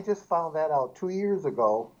 Now, I just found that out 2 years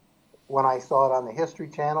ago when I saw it on the History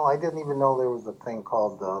Channel. I didn't even know there was a thing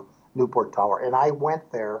called the Newport Tower, and I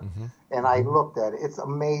went there and I looked at it. It's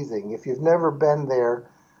amazing. If you've never been there,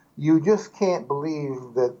 you just can't believe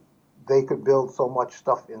that they could build so much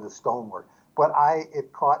stuff in the stonework. But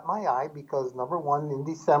it caught my eye because, number one, in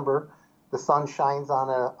December, the sun shines on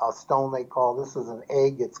a stone they call, this is an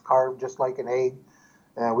egg. It's carved just like an egg,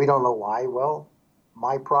 and we don't know why. Well,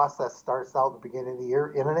 my process starts out at the beginning of the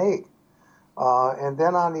year in an egg. And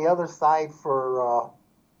then on the other side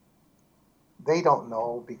they don't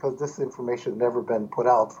know because this information has never been put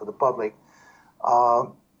out for the public.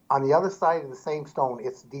 On the other side of the same stone,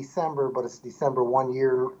 it's December, but it's December 1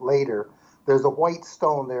 year later. There's a white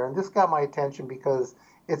stone there, and this got my attention because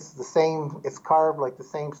it's carved like the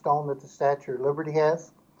same stone that the Statue of Liberty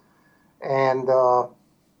has. And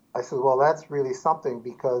I said, well, that's really something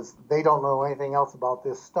because they don't know anything else about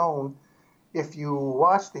this stone. If you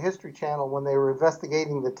watch the History Channel, when they were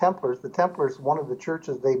investigating the Templars, one of the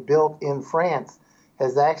churches they built in France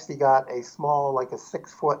has actually got a small, like a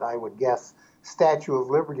 6-foot, I would guess, Statue of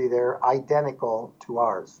Liberty there, identical to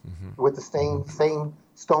ours, with the same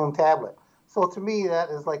stone tablet. So to me, that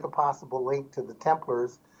is like a possible link to the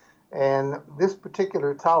Templars. And this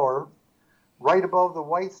particular tower, right above the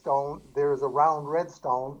white stone, there's a round red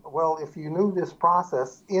stone. Well, if you knew this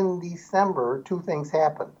process, in December, 2 things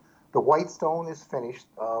happen. The white stone is finished,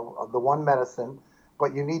 the one medicine,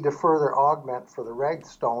 but you need to further augment for the red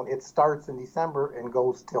stone. It starts in December and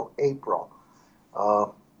goes till April.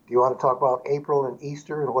 Do you want to talk about April and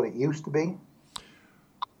Easter and what it used to be?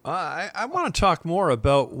 I want to talk more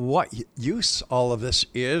about what use all of this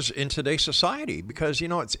is in today's society, because, you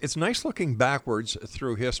know, it's nice looking backwards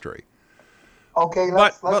through history. Okay,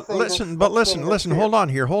 let's listen. Hold on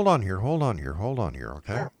here.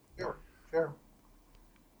 Okay. Sure.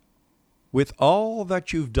 With all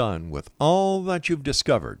that you've done, with all that you've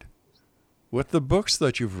discovered, with the books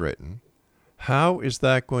that you've written, how is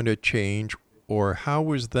that going to change, or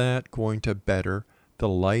how is that going to better the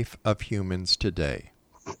life of humans today?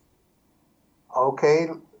 Okay.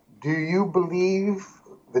 Do you believe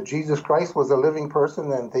that Jesus Christ was a living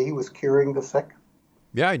person and that he was curing the sick?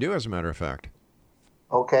 Yeah, I do, as a matter of fact.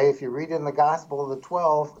 Okay, if you read in the Gospel of the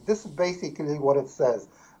 12, this is basically what it says.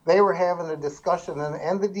 They were having a discussion,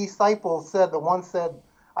 and the disciples said, the one said,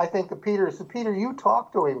 I think to Peter, said, Peter, you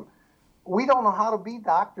talk to him. We don't know how to be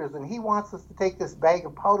doctors, and he wants us to take this bag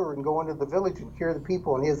of powder and go into the village and cure the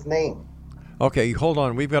people in his name. Okay, hold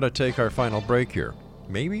on. We've got to take our final break here.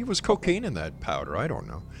 Maybe it was cocaine in that powder. I don't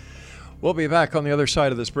know. We'll be back on the other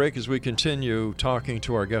side of this break as we continue talking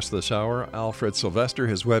to our guest this hour, Alfred Sylvester.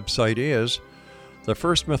 His website is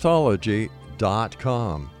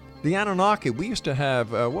thefirstmythology.com. The Anunnaki, we used to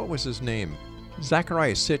have, what was his name?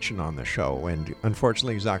 Zachariah Sitchin on the show, and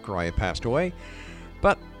unfortunately Zachariah passed away.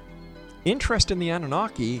 But interest in the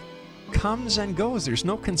Anunnaki comes and goes. There's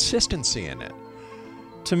no consistency in it.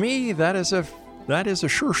 To me, that is a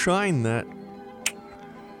sure sign that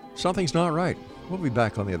something's not right. We'll be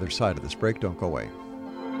back on the other side of this break. Don't go away.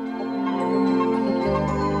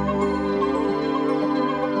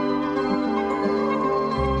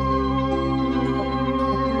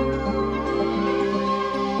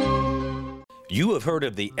 You have heard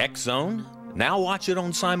of the X Zone? Now watch it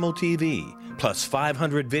on Simul TV, plus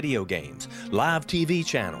 500 video games, live TV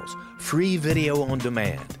channels, free video on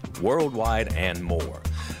demand, worldwide, and more.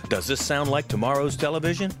 Does this sound like tomorrow's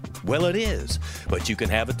television? Well, it is, but you can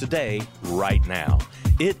have it today, right now.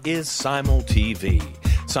 It is Simul TV.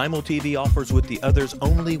 Simul TV offers what the others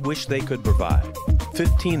only wish they could provide.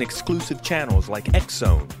 15 exclusive channels like X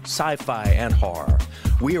Zone, sci-fi, and horror.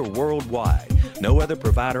 We are worldwide. No other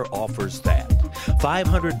provider offers that.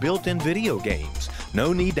 500 built-in video games.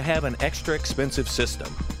 No need to have an extra expensive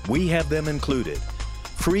system. We have them included.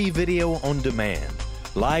 Free video on demand.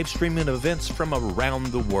 Live streaming events from around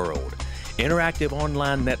the world. Interactive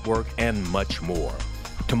online network, and much more.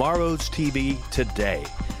 Tomorrow's TV today.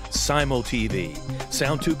 Simul TV.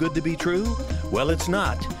 Sound too good to be true? Well, it's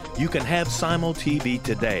not. You can have Simul TV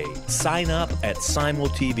today. Sign up at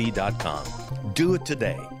simultv.com. Do it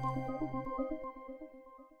today.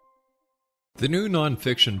 The new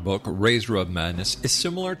nonfiction book, Razor of Madness, is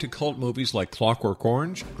similar to cult movies like Clockwork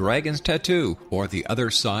Orange, Dragon's Tattoo, or The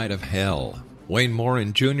Other Side of Hell. Wayne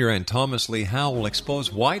Morin Jr. and Thomas Lee Howell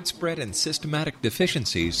expose widespread and systematic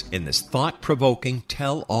deficiencies in this thought-provoking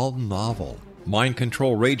tell-all novel. Mind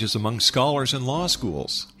control rages among scholars in law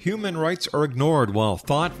schools. Human rights are ignored while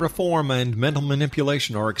thought reform and mental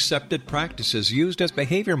manipulation are accepted practices used as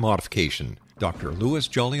behavior modification. Dr. Louis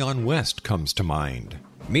Jolyon West comes to mind.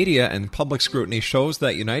 Media and public scrutiny shows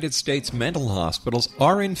that United States mental hospitals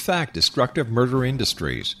are in fact destructive murder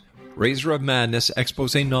industries. Razor of Madness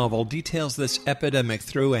expose novel details this epidemic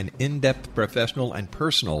through an in-depth professional and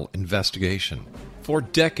personal investigation. For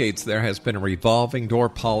decades, there has been a revolving door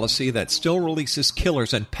policy that still releases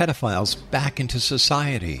killers and pedophiles back into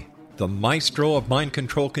society. The maestro of mind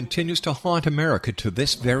control continues to haunt America to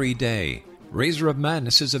this very day. Razor of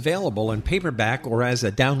Madness is available in paperback or as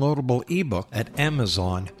a downloadable ebook at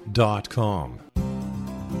Amazon.com.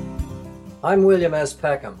 I'm William S.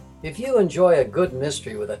 Peckham. If you enjoy a good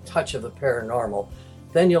mystery with a touch of the paranormal,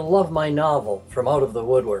 then you'll love my novel, From Out of the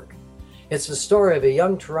Woodwork. It's the story of a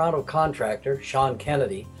young Toronto contractor, Sean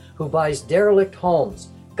Kennedy, who buys derelict homes,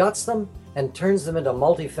 guts them, and turns them into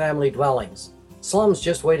multifamily dwellings. Slums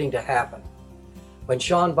just waiting to happen. When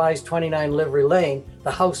Sean buys 29 Livery Lane, the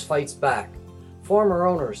house fights back. Former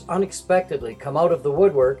owners unexpectedly come out of the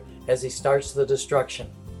woodwork as he starts the destruction.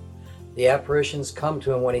 The apparitions come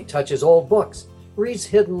to him when he touches old books, reads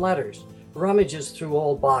hidden letters, rummages through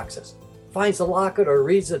old boxes, finds a locket, or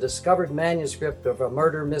reads a discovered manuscript of a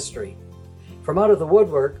murder mystery. From Out of the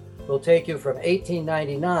Woodwork will take you from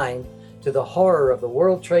 1899 to the horror of the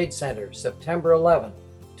World Trade Center, September 11,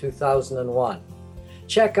 2001.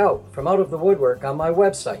 Check out From Out of the Woodwork on my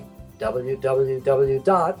website,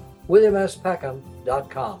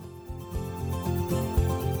 www.williamspeckham.com.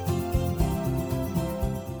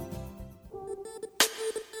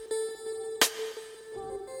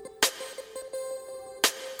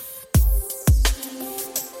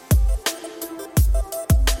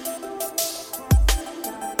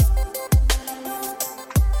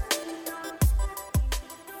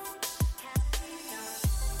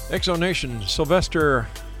 Exonation,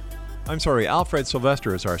 Alfred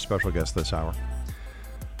Sylvester is our special guest this hour.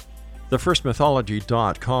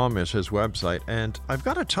 TheFirstMythology.com is his website, and I've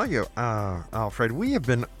got to tell you, Alfred, we have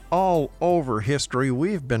been all over history.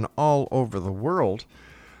 We've been all over the world.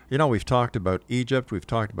 You know, we've talked about Egypt, we've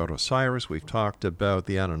talked about Osiris, we've talked about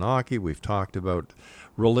the Anunnaki, we've talked about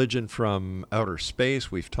religion from outer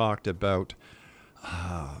space, we've talked about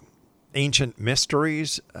ancient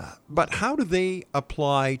mysteries, but how do they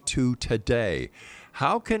apply to today?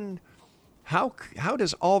 How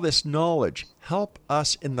does all this knowledge help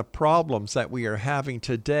us in the problems that we are having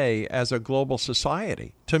today as a global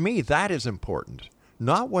society? To me, that is important.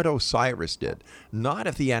 Not what Osiris did, not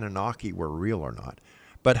if the Anunnaki were real or not,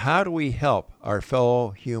 but how do we help our fellow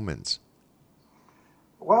humans?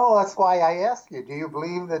 Well, that's why I ask you, do you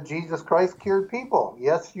believe that Jesus Christ cured people?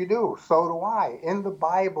 Yes, you do. So do I. In the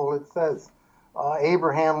Bible, it says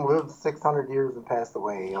Abraham lived 600 years and passed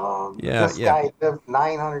away. This guy lived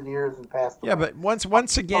 900 years and passed away. Yeah, but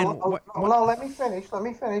once again... No, let me finish.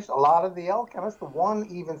 A lot of the alchemists, one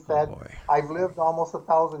even said, I've lived almost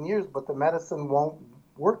 1,000 years, but the medicine won't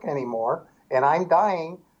work anymore, and I'm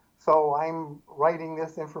dying, so I'm writing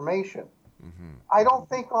this information. Mm-hmm. I don't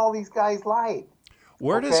think all these guys lied.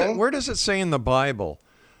 Where does it say in the Bible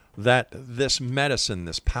that this medicine,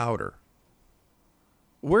 this powder,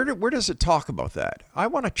 where does it talk about that? I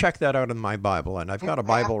want to check that out in my Bible, and I've got a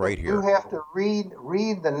Bible right here. You have to read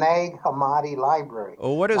the Nag Hammadi library.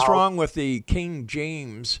 Oh, what is wrong with the King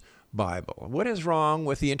James Bible? What is wrong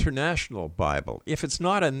with the International Bible? If it's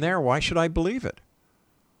not in there, why should I believe it?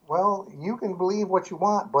 Well, you can believe what you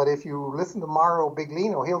want, but if you listen to Mauro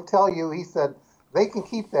Biglino, he'll tell you, he said, they can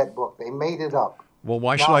keep that book. They made it up. Well,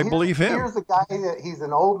 why should I believe him? Here's a guy he's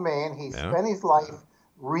an old man. He spent his life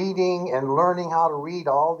reading and learning how to read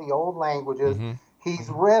all the old languages. Mm-hmm. He's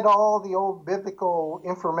read all the old biblical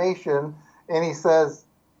information, and he says,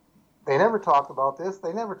 they never talked about this.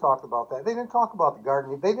 They never talked about that. They didn't talk about the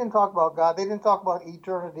garden. They didn't talk about God. They didn't talk about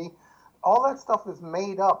eternity. All that stuff is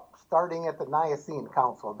made up starting at the Nicene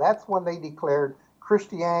Council. That's when they declared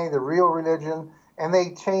Christianity the real religion, and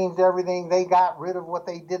they changed everything. They got rid of what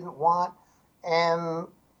they didn't want. And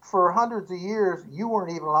for hundreds of years, you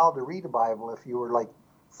weren't even allowed to read the Bible if you were like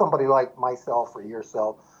somebody like myself or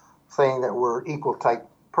yourself, saying that we're equal type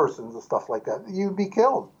persons and stuff like that. You'd be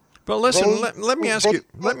killed. But listen, let me ask you.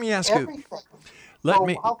 How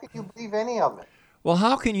can you believe any of it? Well,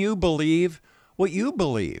 how can you believe what you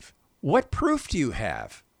believe? What proof do you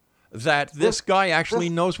have that this guy actually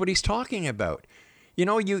knows what he's talking about? You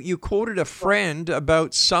know, you quoted a friend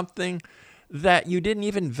about something that you didn't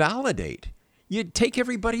even validate. You'd take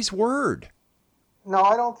everybody's word. No,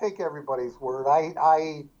 I don't take everybody's word.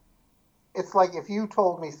 It's like if you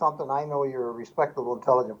told me something, I know you're a respectable,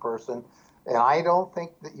 intelligent person, and I don't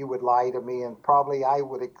think that you would lie to me, and probably I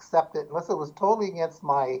would accept it unless it was totally against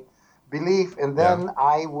my belief, and then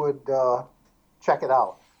I would check it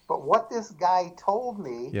out. But what this guy told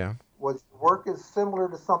me was work is similar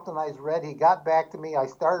to something I read. He got back to me. I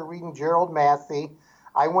started reading Gerald Massey.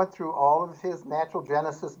 I went through all of his natural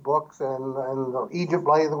genesis books and the Egypt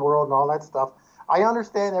Light of the World and all that stuff. I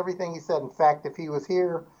understand everything he said. In fact, if he was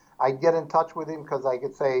here, I'd get in touch with him because I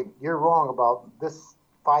could say, you're wrong about this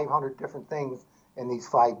 500 different things in these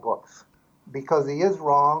 5 books. Because he is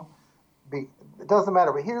wrong. It doesn't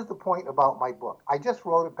matter. But here's the point about my book. I just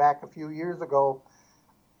wrote it back a few years ago.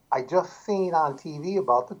 I just seen on TV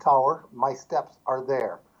about the tower. My steps are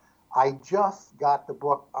there. I just got the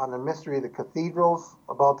book on the mystery of the cathedrals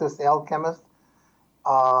about this alchemist.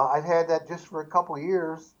 I've had that just for a couple of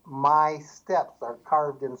years. My steps are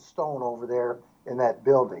carved in stone over there in that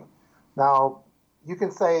building. Now, you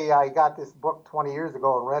can say I got this book 20 years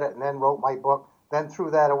ago and read it and then wrote my book, then threw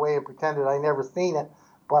that away and pretended I never seen it,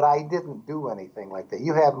 but I didn't do anything like that.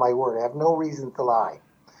 You have my word. I have no reason to lie.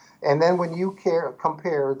 And then when you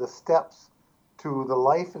compare the steps to the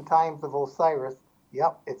life and times of Osiris,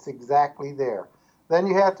 yep, it's exactly there. Then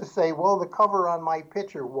you have to say, well, the cover on my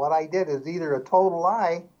picture, what I did is either a total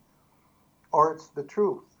lie or it's the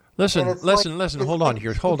truth. Listen, hold on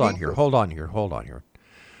here.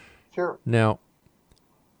 Sure. Now,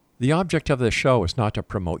 the object of this show is not to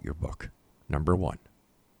promote your book, number one.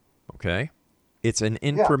 Okay? It's an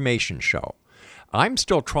information show. I'm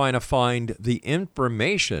still trying to find the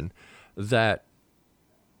information that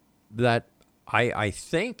I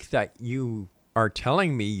think that you are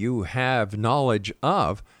telling me you have knowledge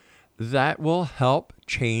of that will help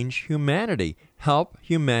change humanity, help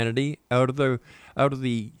humanity out of the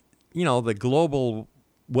the global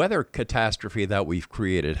weather catastrophe that we've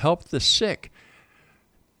created, help the sick,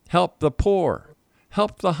 help the poor,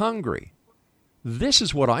 help the hungry. This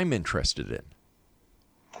is what I'm interested in.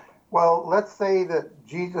 Well, let's say that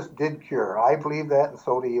Jesus did cure. I believe that, and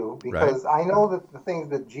so do you, because I know that the things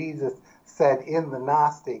that Jesus said in the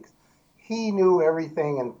Gnostics, he knew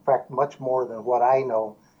everything, in fact, much more than what I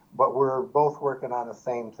know, but we're both working on the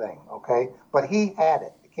same thing, okay? But he had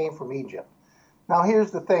it. It came from Egypt. Now,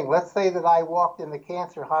 here's the thing. Let's say that I walked in the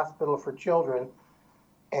cancer hospital for children,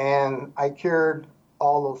 and I cured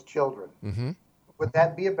all those children. Mm-hmm. Would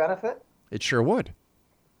that be a benefit? It sure would.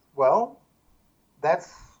 Well,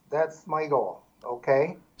 that's my goal,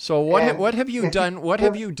 okay? So what have you done? What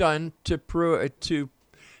have you done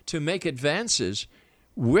to make advances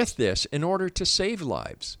with this in order to save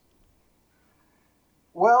lives?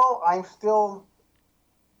 Well, I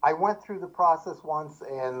went through the process once,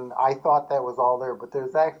 and I thought that was all there, but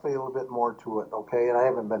there's actually a little bit more to it, okay? And I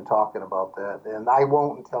haven't been talking about that, and I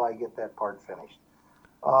won't until I get that part finished.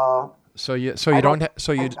 I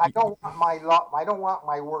don't want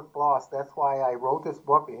my work lost. That's why I wrote this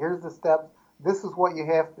book. And here's the steps. This is what you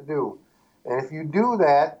have to do. And if you do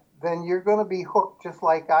that, then you're going to be hooked just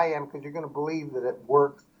like I am, because you're going to believe that it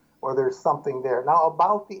works or there's something there. Now,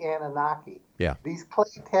 about the Anunnaki, these clay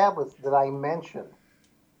tablets that I mentioned,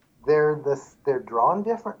 they're drawn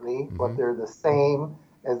differently, but they're the same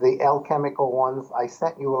as the alchemical ones. I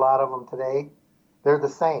sent you a lot of them today. They're the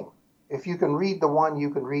same. If you can read the one,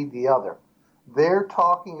 you can read the other. They're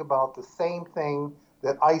talking about the same thing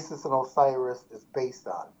that Isis and Osiris is based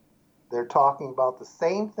on. They're talking about the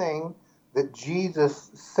same thing that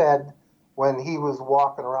Jesus said when he was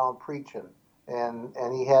walking around preaching,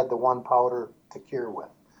 and he had the one powder to cure with.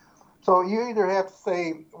 So you either have to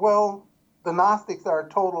say, well, the Gnostics are a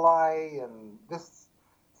total lie, and this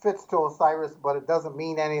fits to Osiris, but it doesn't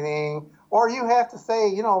mean anything. Or you have to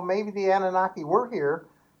say, maybe the Anunnaki were here.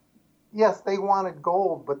 Yes, they wanted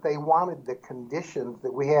gold, but they wanted the conditions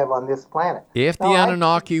that we have on this planet. If the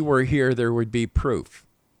Anunnaki were here, there would be proof.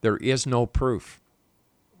 There is no proof.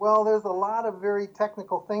 Well, there's a lot of very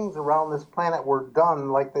technical things around this planet were done.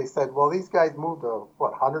 Like they said, well, these guys moved a,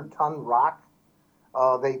 100-ton rock.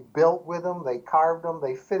 They built with them. They carved them.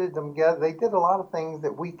 They fitted them together. They did a lot of things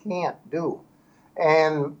that we can't do.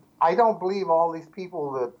 And I don't believe all these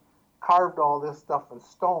people that carved all this stuff in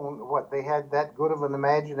stone, they had that good of an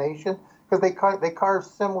imagination? Because they carve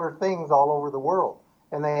similar things all over the world,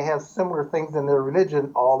 and they have similar things in their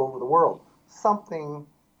religion all over the world. Something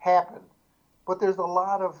happened, but there's a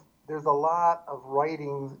lot of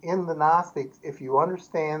writings in the Gnostics. If you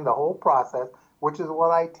understand the whole process, which is what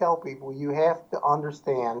I tell people, you have to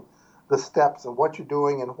understand the steps and what you're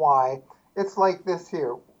doing and why. It's like this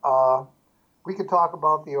here. We could talk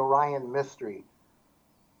about the Orion mystery.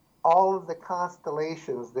 All of the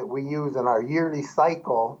constellations that we use in our yearly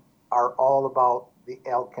cycle are all about the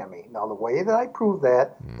alchemy. Now, the way that I prove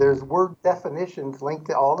that, there's word definitions linked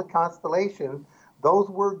to all the constellations. Those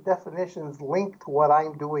word definitions link to what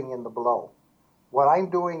I'm doing in the below. What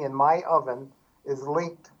I'm doing in my oven is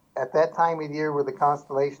linked at that time of the year with the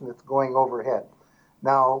constellation that's going overhead.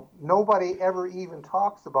 Now, nobody ever even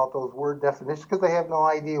talks about those word definitions because they have no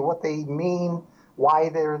idea what they mean, why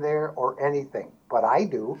they're there, or anything. But I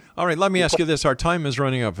do. All right, let me ask you this. Our time is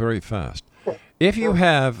running up very fast. If you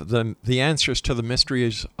have the answers to the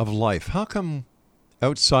mysteries of life, how come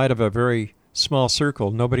outside of a very small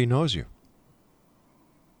circle, nobody knows you?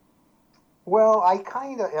 Well, I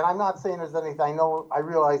kind of, and I'm not saying there's anything, I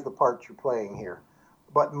realize the part you're playing here.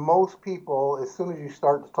 But most people, as soon as you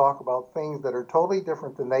start to talk about things that are totally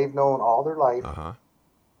different than they've known all their life,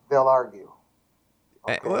 they'll argue.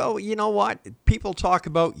 Okay. Well, you know what? People talk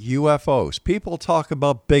about UFOs. People talk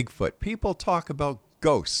about Bigfoot. People talk about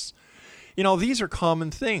ghosts. You know, these are common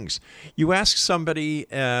things. You ask somebody,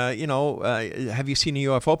 have you seen a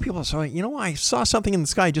UFO? People say, I saw something in the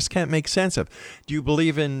sky I just can't make sense of. Do you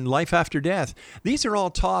believe in life after death? These are all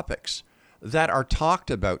topics that are talked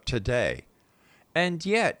about today. And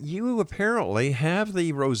yet, you apparently have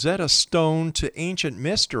the Rosetta Stone to ancient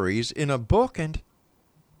mysteries in a book, and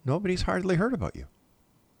nobody's hardly heard about you.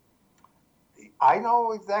 I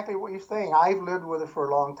know exactly what you're saying. I've lived with it for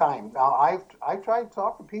a long time. Now, I've tried to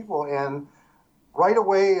talk to people, and right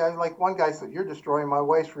away, like one guy said, "You're destroying my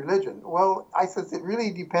wife's religion." Well, I said, it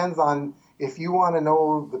really depends on if you want to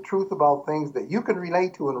know the truth about things that you can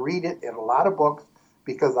relate to and read it in a lot of books,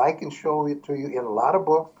 because I can show it to you in a lot of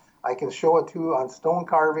books. I can show it to you on stone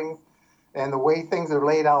carvings and the way things are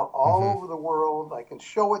laid out all over the world. I can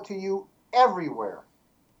show it to you everywhere.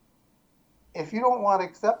 If you don't want to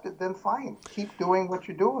accept it, then fine. Keep doing what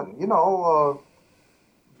you're doing.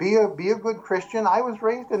 Be a good Christian. I was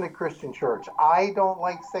raised in a Christian church. I don't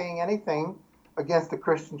like saying anything against the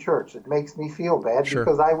Christian church. It makes me feel bad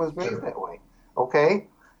because I was raised that way. Okay?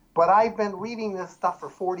 But I've been reading this stuff for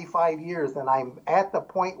 45 years, and I'm at the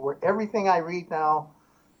point where everything I read now,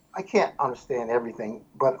 I can't understand everything,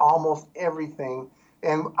 but almost everything.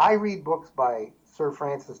 And I read books by Sir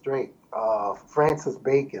Francis Drake, Francis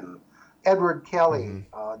Bacon, Edward Kelly,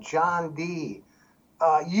 John Dee,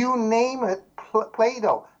 you name it,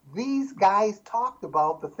 Plato. These guys talked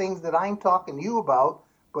about the things that I'm talking to you about,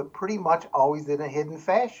 but pretty much always in a hidden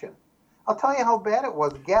fashion. I'll tell you how bad it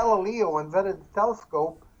was. Galileo invented the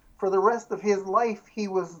telescope. For the rest of his life, he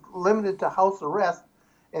was limited to house arrest,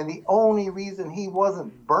 and the only reason he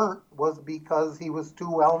wasn't burnt was because he was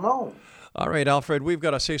too well known. All right, Alfred, we've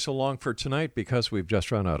got to say so long for tonight because we've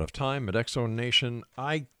just run out of time. At X-Zone Nation,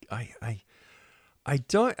 I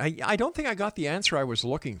don't think I got the answer I was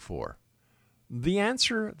looking for. The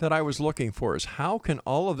answer that I was looking for is how can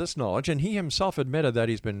all of this knowledge, and he himself admitted that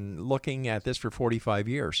he's been looking at this for 45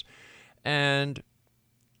 years, and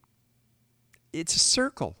it's a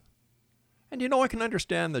circle. And I can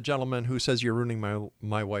understand the gentleman who says you're ruining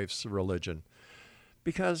my wife's religion,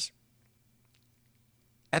 because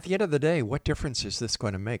at the end of the day, what difference is this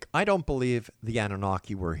going to make? I don't believe the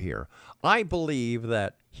Anunnaki were here. I believe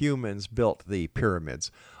that humans built the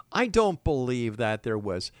pyramids. I don't believe that there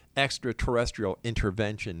was extraterrestrial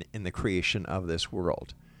intervention in the creation of this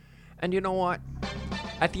world. And you know what?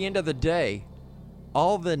 At the end of the day,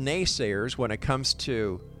 all the naysayers when it comes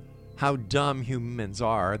to how dumb humans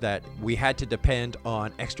are, that we had to depend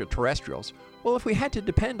on extraterrestrials, well, if we had to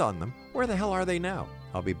depend on them, where the hell are they now?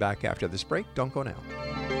 I'll be back after this break. Don't go now.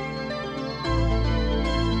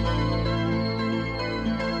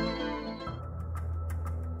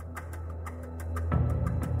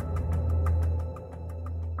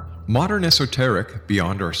 Modern Esoteric,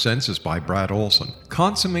 Beyond Our Senses by Brad Olson,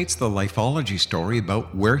 consummates the lifology story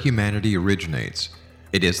about where humanity originates.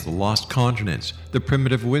 It is the lost continents, the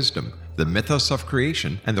primitive wisdom, the mythos of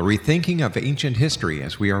creation, and the rethinking of ancient history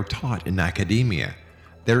as we are taught in academia.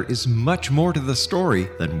 There is much more to the story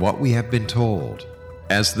than what we have been told.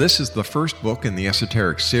 As this is the first book in the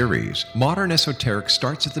Esoteric series, Modern Esoteric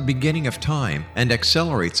starts at the beginning of time and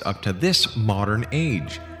accelerates up to this modern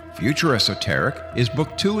age. Future Esoteric is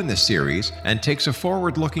book 2 in the series and takes a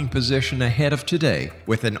forward-looking position ahead of today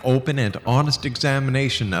with an open and honest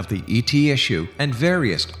examination of the ET issue and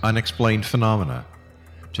various unexplained phenomena.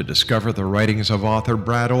 To discover the writings of author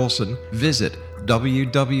Brad Olson, visit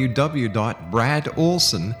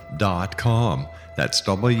www.bradolson.com. That's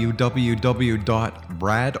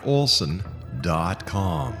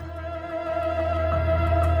www.bradolson.com.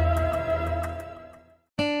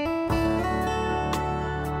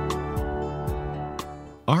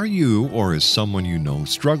 Are you or is someone you know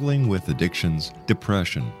struggling with addictions,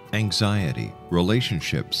 depression, anxiety,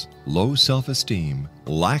 relationships, low self-esteem,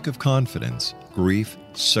 lack of confidence, grief,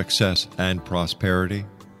 success, and prosperity?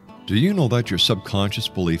 Do you know that your subconscious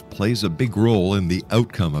belief plays a big role in the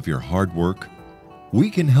outcome of your hard work? We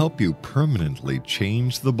can help you permanently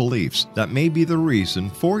change the beliefs that may be the reason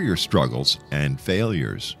for your struggles and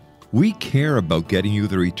failures. We care about getting you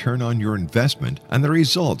the return on your investment and the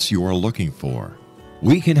results you are looking for.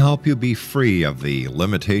 We can help you be free of the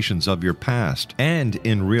limitations of your past and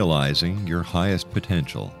in realizing your highest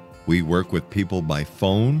potential. We work with people by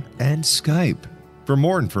phone and Skype. For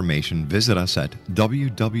more information, visit us at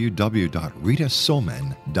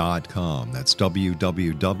www.ritasoman.com. That's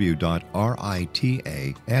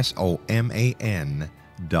www.ritasoman.com.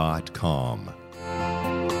 dowsers.com.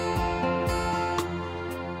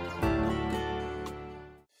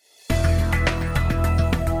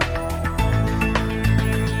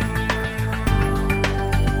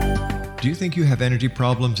 Do you think you have energy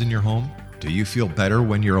problems in your home? Do you feel better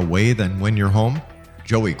when you're away than when you're home?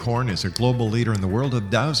 Joey Korn is a global leader in the world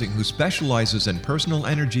of dowsing who specializes in personal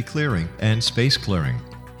energy clearing and space clearing.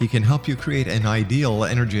 He can help you create an ideal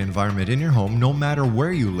energy environment in your home no matter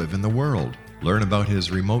where you live in the world. Learn about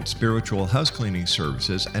his remote spiritual house cleaning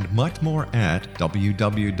services and much more at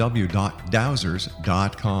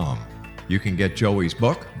www.dowsers.com. You can get Joey's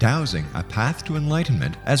book, Dowsing, A Path to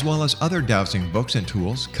Enlightenment, as well as other dowsing books and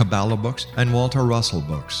tools, Kabbalah books, and Walter Russell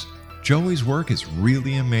books. Joey's work is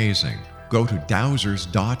really amazing. Go to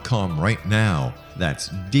dowsers.com right now. That's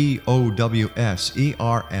DOWSERS.com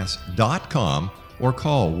or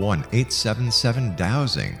call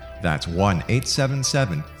 1-877-DOWSING. That's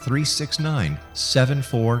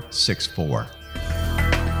 1-877-369-7464.